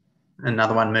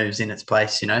another one moves in its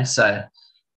place, So exactly.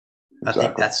 I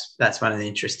think that's one of the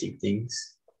interesting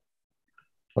things.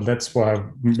 Well, that's why I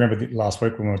remember last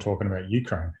week when we were talking about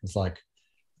Ukraine. It's like,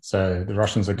 so the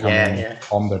Russians are coming,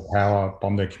 bomb their power,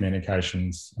 bomb their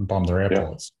communications, and bomb their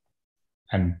airports,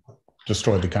 and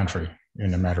destroy the country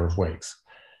in a matter of weeks.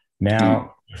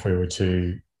 Now, if we were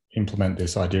to implement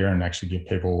this idea and actually give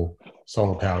people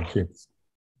solar-powered kits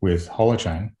with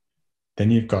Holochain,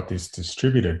 then you've got this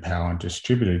distributed power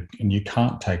and you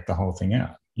can't take the whole thing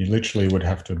out. You literally would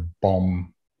have to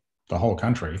bomb the whole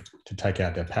country to take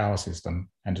out their power system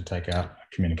and to take out a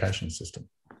communication system.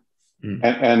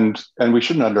 And we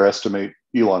shouldn't underestimate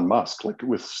Elon Musk, like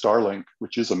with Starlink,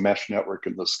 which is a mesh network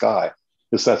in the sky.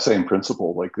 It's that same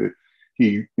principle. Like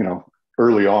he,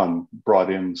 early on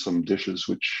brought in some dishes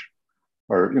which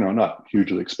are, not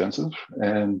hugely expensive,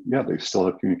 and yeah, they still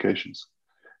have communications.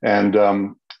 And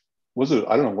was it,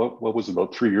 I don't know, what was it,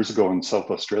 about 3 years ago in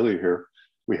South Australia here,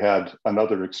 we had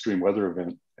another extreme weather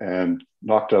event and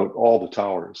knocked out all the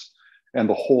towers, and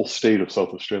the whole state of South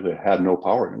Australia had no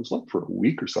power. And it was like for a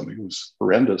week or something. It was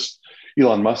horrendous.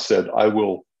 Elon Musk said, I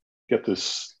will get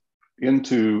this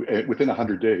into, within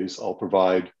 100 days, I'll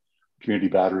provide community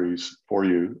batteries for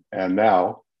you. And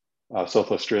now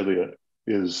South Australia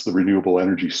is the renewable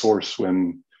energy source.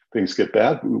 When things get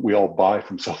bad, we all buy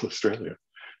from South Australia.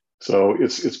 So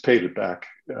it's paid it back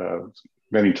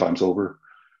many times over.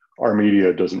 Our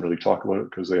media doesn't really talk about it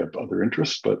because they have other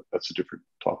interests, but that's a different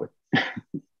topic.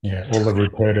 Yeah, all the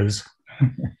reporters.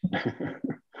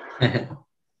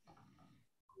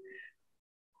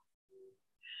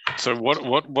 So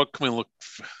what can we look?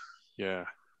 Yeah,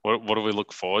 what do we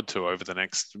look forward to over the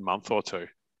next month or two?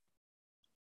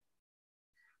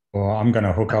 Well, I'm going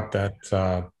to hook up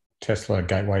that Tesla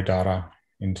gateway data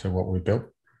into what we built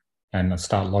and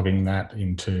start logging that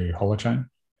into Holochain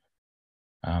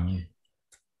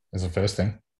as the first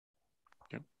thing.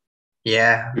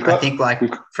 Yeah, I think like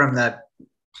from the,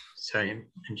 sorry,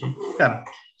 MG.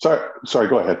 Sorry,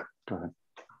 go ahead.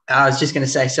 I was just going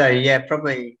to say, so yeah,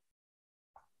 probably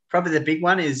the big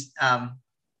one is a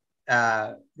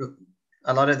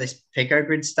lot of this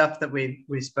picogrid stuff that we've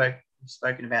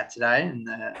spoken about today, and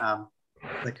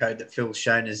the code that Phil's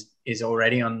shown is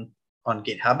already on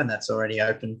GitHub, and that's already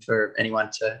open for anyone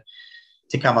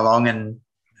to come along and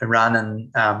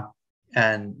run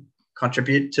and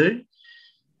contribute to.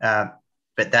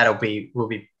 But there'll be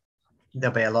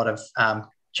a lot of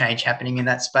change happening in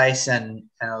that space, and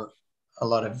a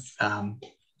lot of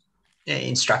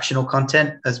instructional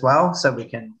content as well.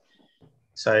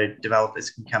 So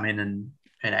developers can come in and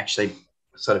actually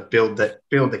sort of build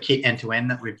the kit end to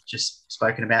end that we've just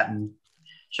spoken about and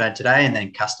shown today, and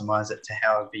then customize it to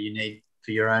however you need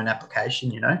for your own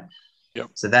application. Yep.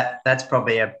 So that's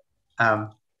probably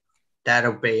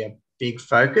that'll be a big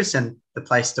focus, and the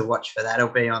place to watch for that'll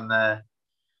be on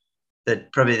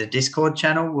probably the Discord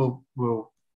channel.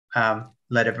 We'll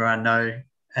let everyone know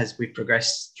as we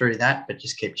progress through that, but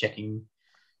just keep checking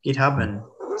GitHub and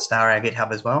star our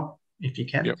GitHub as well if you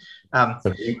can. Yep.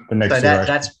 The next so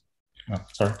that's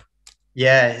sorry.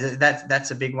 Yeah,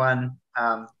 that's a big one.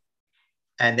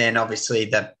 And then obviously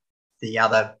the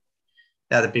other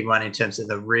big one in terms of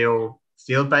the real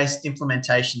field-based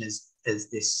implementation is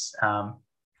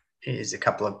a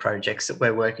couple of projects that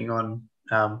we're working on.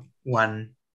 One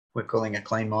we're calling a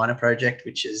clean miner project,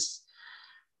 which is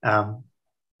an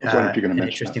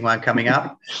interesting one coming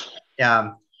up.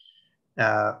 And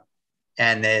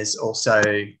there's also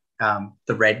the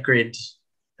RedGrid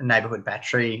neighborhood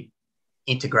battery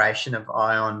integration of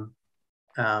ION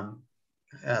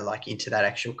like into that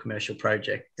actual commercial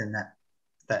project, and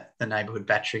that the neighborhood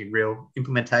battery real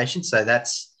implementation. So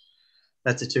that's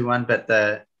a 2-1, but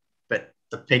the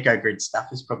picogrid stuff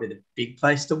is probably the big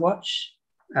place to watch.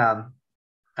 And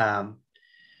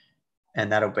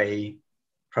that'll be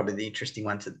probably the interesting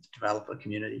one to the developer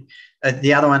community.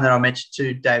 The other one that I mentioned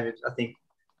too, David, I think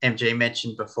MG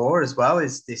mentioned before as well,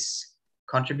 is this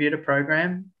contributor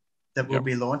program that we'll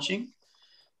be launching.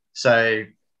 So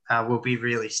we'll be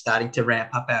really starting to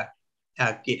ramp up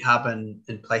our GitHub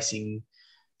and placing,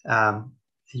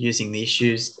 using the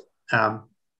issues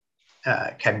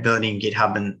capability in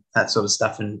GitHub and that sort of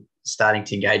stuff, and starting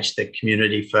to engage the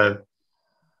community to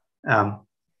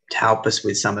help us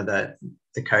with some of the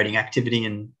coding activity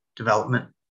and development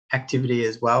activity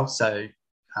as well. So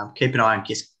keep an eye on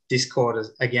Discord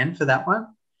again for that one.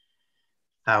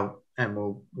 And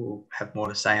we'll have more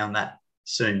to say on that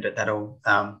soon, but that'll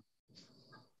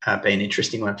be an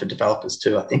interesting one for developers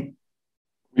too, I think.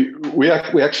 We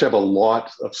actually have a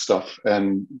lot of stuff,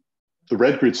 and the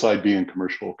RedGrid side being a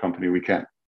commercial company, we can't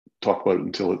talk about it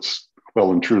until it's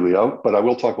well and truly out, but I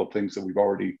will talk about things that we've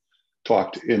already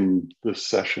talked in this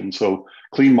session. So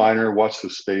Clean Miner, watch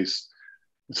this space.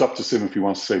 It's up to Sim if he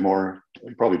wants to say more.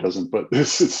 He probably doesn't, but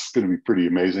this is going to be pretty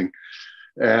amazing.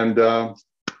 And I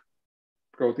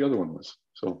forgot what the other one was.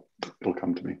 So it'll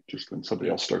come to me just when somebody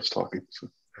else starts talking. So.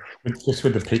 Just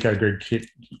with the picogrid kit,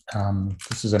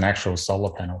 this is an actual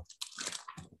solar panel.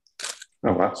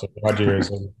 Oh, wow. So the idea is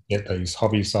to get these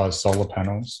hobby-sized solar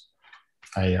panels,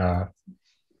 a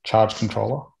charge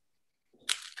controller,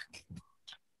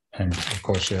 and of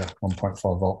course your 1.5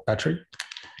 volt battery,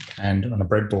 and on a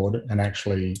breadboard, and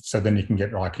actually, so then you can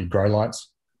get like your grow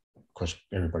lights. Of course,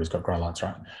 everybody's got grow lights,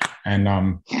 right?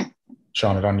 And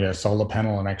shine it on your solar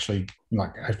panel and actually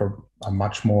like have a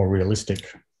much more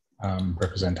realistic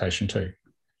representation too.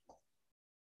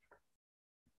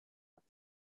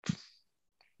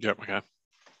 Yep. Okay.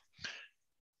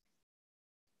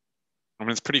 I mean,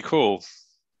 it's pretty cool.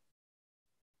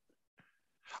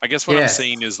 I guess what I'm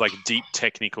seeing is like deep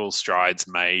technical strides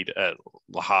made at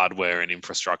hardware and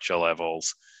infrastructure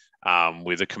levels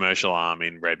with a commercial arm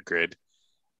in RedGrid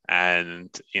and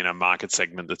in a market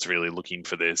segment that's really looking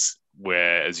for this,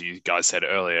 where, as you guys said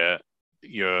earlier,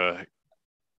 you're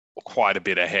quite a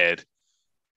bit ahead,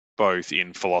 both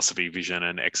in philosophy, vision,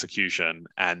 and execution.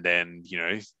 And then,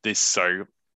 this, so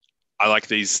I like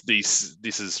these,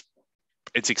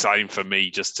 it's exciting for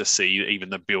me just to see even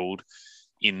the build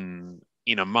in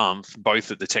a month,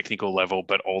 both at the technical level,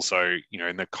 but also,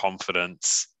 in the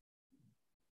confidence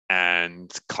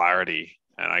and clarity.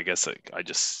 And I guess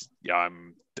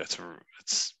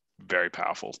it's very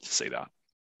powerful to see that.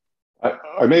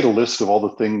 I made a list of all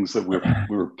the things that we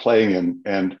were playing in,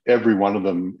 and every one of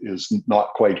them is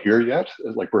not quite here yet.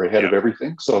 Like, we're ahead of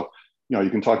everything. So, you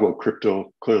can talk about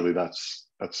crypto. Clearly, that's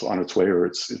on its way, or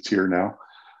it's here now.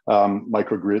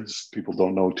 Microgrids, people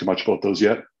don't know too much about those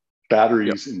yet.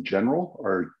 Batteries in general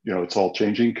are, it's all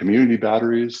changing. Community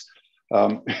batteries,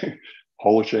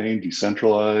 Holochain,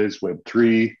 decentralized,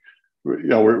 Web3.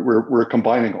 We're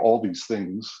combining all these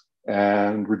things,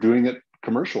 and we're doing it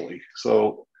commercially.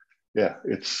 So, yeah,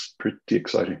 it's pretty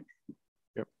exciting.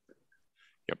 Yep.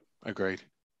 Agreed.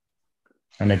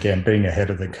 And again, being ahead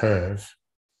of the curve,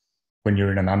 when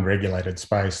you're in an unregulated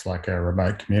space like a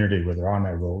remote community where there are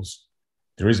no rules,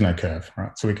 there is no curve,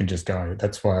 right? So we can just go.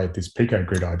 That's why this Pico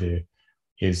grid idea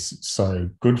is so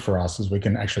good for us, is we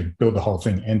can actually build the whole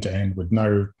thing end to end with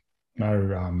no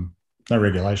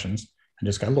regulations and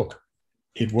just go, look,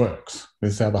 it works.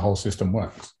 This is how the whole system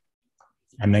works.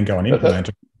 And then go and implement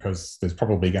it, because there's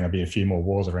probably going to be a few more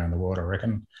wars around the world, I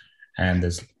reckon. And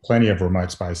there's plenty of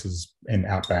remote spaces in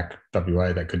outback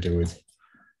WA that could do with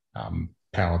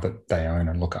power that they own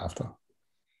and look after.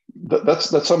 That's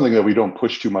something that we don't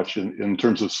push too much in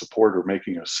terms of support or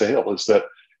making a sale, is that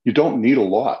you don't need a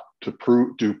lot to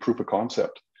do proof of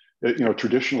concept.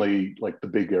 Traditionally, like the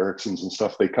big Ericssons and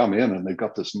stuff, they come in and they've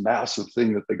got this massive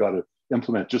thing that they got to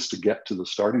implement just to get to the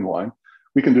starting line.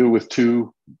 We can do it with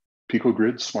 2 Pico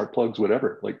grids, smart plugs,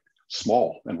 whatever, like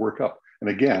small, and work up. And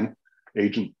again,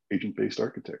 agent-based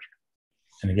architecture.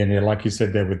 And again, like you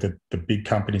said there, with the big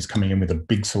companies coming in with a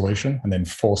big solution and then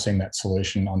forcing that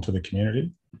solution onto the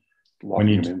community. When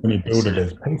you build it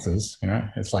as pieces,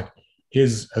 it's like,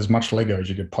 here's as much Lego as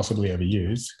you could possibly ever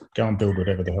use. Go and build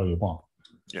whatever the hell you want.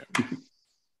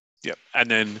 Yeah.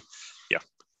 And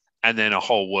then a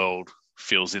whole world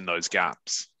fills in those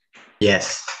gaps.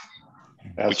 Yes.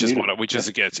 Which is what I'm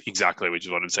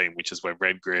saying, which is where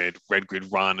RedGrid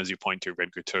 1, as you point to,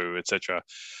 RedGrid 2, etc.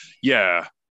 Yeah.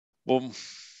 Well,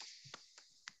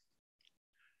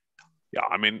 yeah,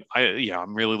 I mean,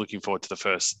 I'm really looking forward to the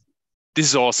first. This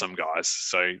is awesome, guys.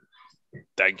 So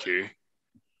thank you.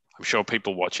 I'm sure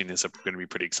people watching this are going to be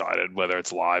pretty excited, whether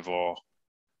it's live or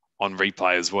on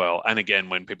replay as well. And again,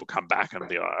 when people come back and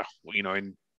be like,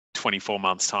 in 24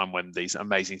 months' time, when these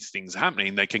amazing things are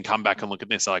happening, they can come back and look at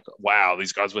this like, wow,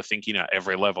 these guys were thinking at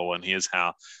every level, and here's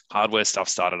how hardware stuff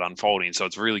started unfolding. So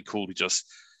it's really cool to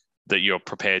that you're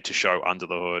prepared to show under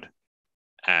the hood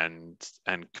and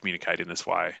communicate in this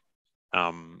way.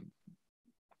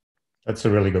 That's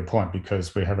a really good point,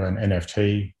 because we have an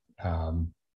NFT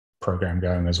program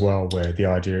going as well, where the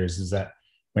idea is that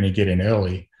when you get in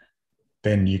early,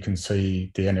 then you can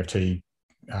see the NFT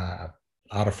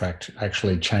artifact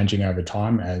actually changing over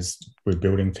time as we're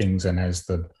building things, and as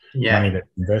the money that's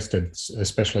invested,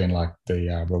 especially in like the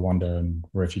Rwanda and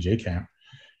refugee camp.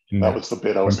 That was the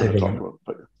bit I was going to talk about.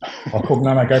 But...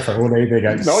 No, go for it. Well, there you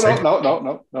go.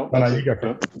 No, you go for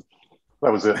it.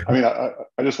 That was it. I mean, I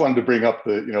just wanted to bring up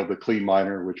the clean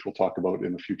miner, which we'll talk about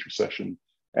in a future session,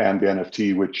 and the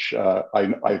NFT, which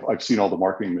I've seen all the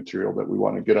marketing material that we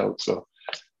want to get out. So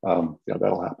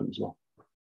that'll happen as well.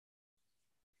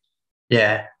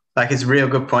 Yeah, like, it's a real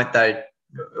good point though.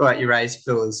 What you raised,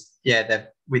 Phil, is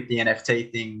that with the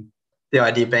NFT thing, the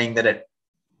idea being that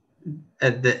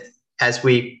as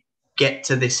we get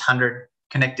to this 100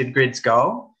 connected grids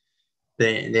goal,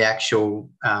 the actual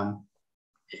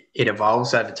it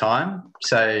evolves over time.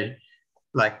 So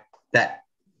like that,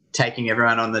 taking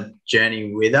everyone on the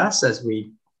journey with us as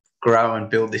we grow and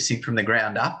build this thing from the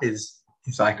ground up is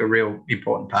like a real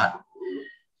important part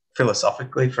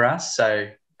philosophically for us. So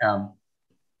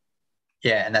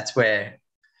and that's where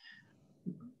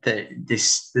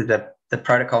the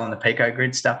protocol and the Pico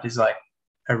grid stuff is like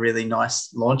a really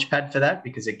nice launch pad for that,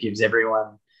 because it gives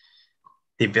everyone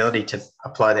the ability to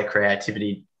apply their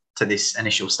creativity to this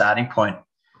initial starting point.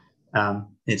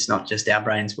 It's not just our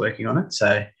brains working on it.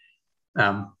 So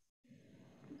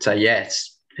it's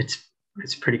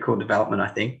it's a pretty cool development, I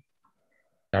think.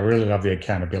 I really love the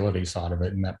accountability side of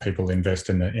it, and that people invest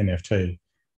in the NFT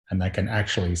and they can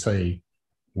actually see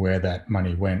where that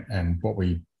money went and what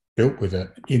we built with it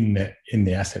in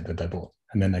the asset that they bought.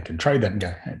 And then they can trade that and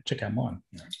go, hey, check out mine.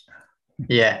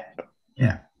 Yeah.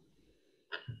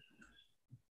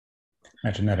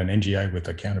 Imagine that, an NGA with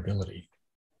accountability.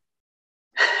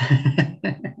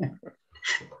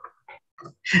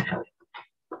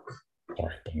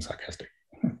 Sorry, being sarcastic.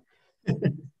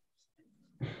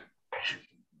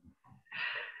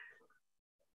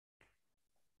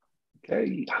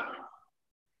 Okay.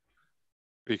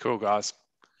 Pretty cool, guys.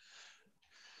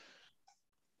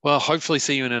 Well, hopefully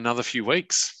see you in another few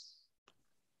weeks.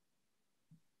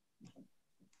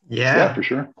 Yeah, for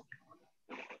sure.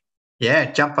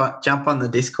 Yeah, jump on the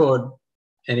Discord.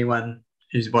 Anyone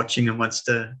who's watching and wants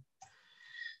to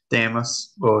DM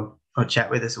us or chat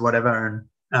with us or whatever,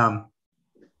 and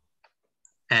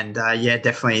yeah,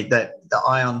 definitely the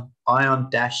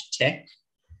ION-Tech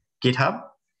GitHub.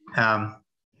 The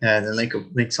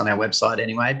link's on our website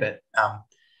anyway. But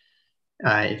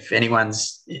if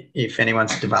anyone's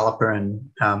a developer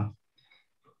and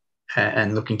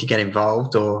looking to get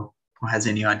involved or has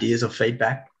any ideas or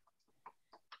feedback,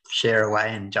 share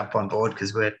away and jump on board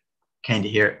because we're keen to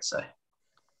hear it. So.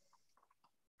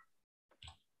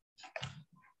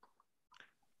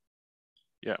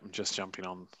 Yeah, I'm just jumping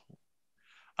on.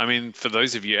 I mean, for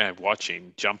those of you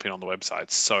watching, jumping on the website,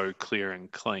 it's so clear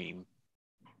and clean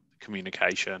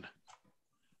communication.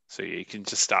 So you can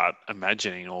just start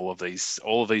imagining all of these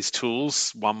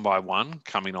tools one by one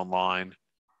coming online,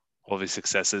 all these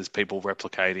successes, people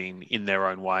replicating in their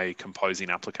own way, composing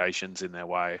applications in their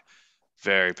way.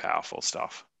 Very powerful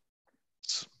stuff.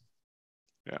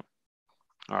 Yeah.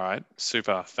 All right.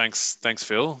 Super. Thanks,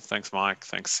 Phil. Thanks, Mike.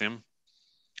 Thanks, Sim.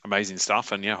 Amazing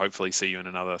stuff. And yeah, hopefully see you in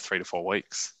another 3 to 4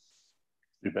 weeks.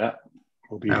 You bet.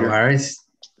 We'll be here. No worries.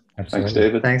 Absolutely. Thanks,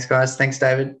 David. Thanks, guys. Thanks,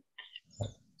 David.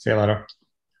 See you later.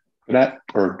 Good night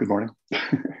or good morning.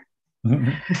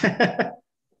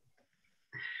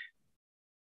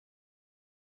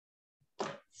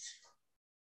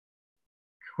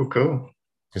 Cool.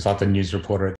 Just like the news reporter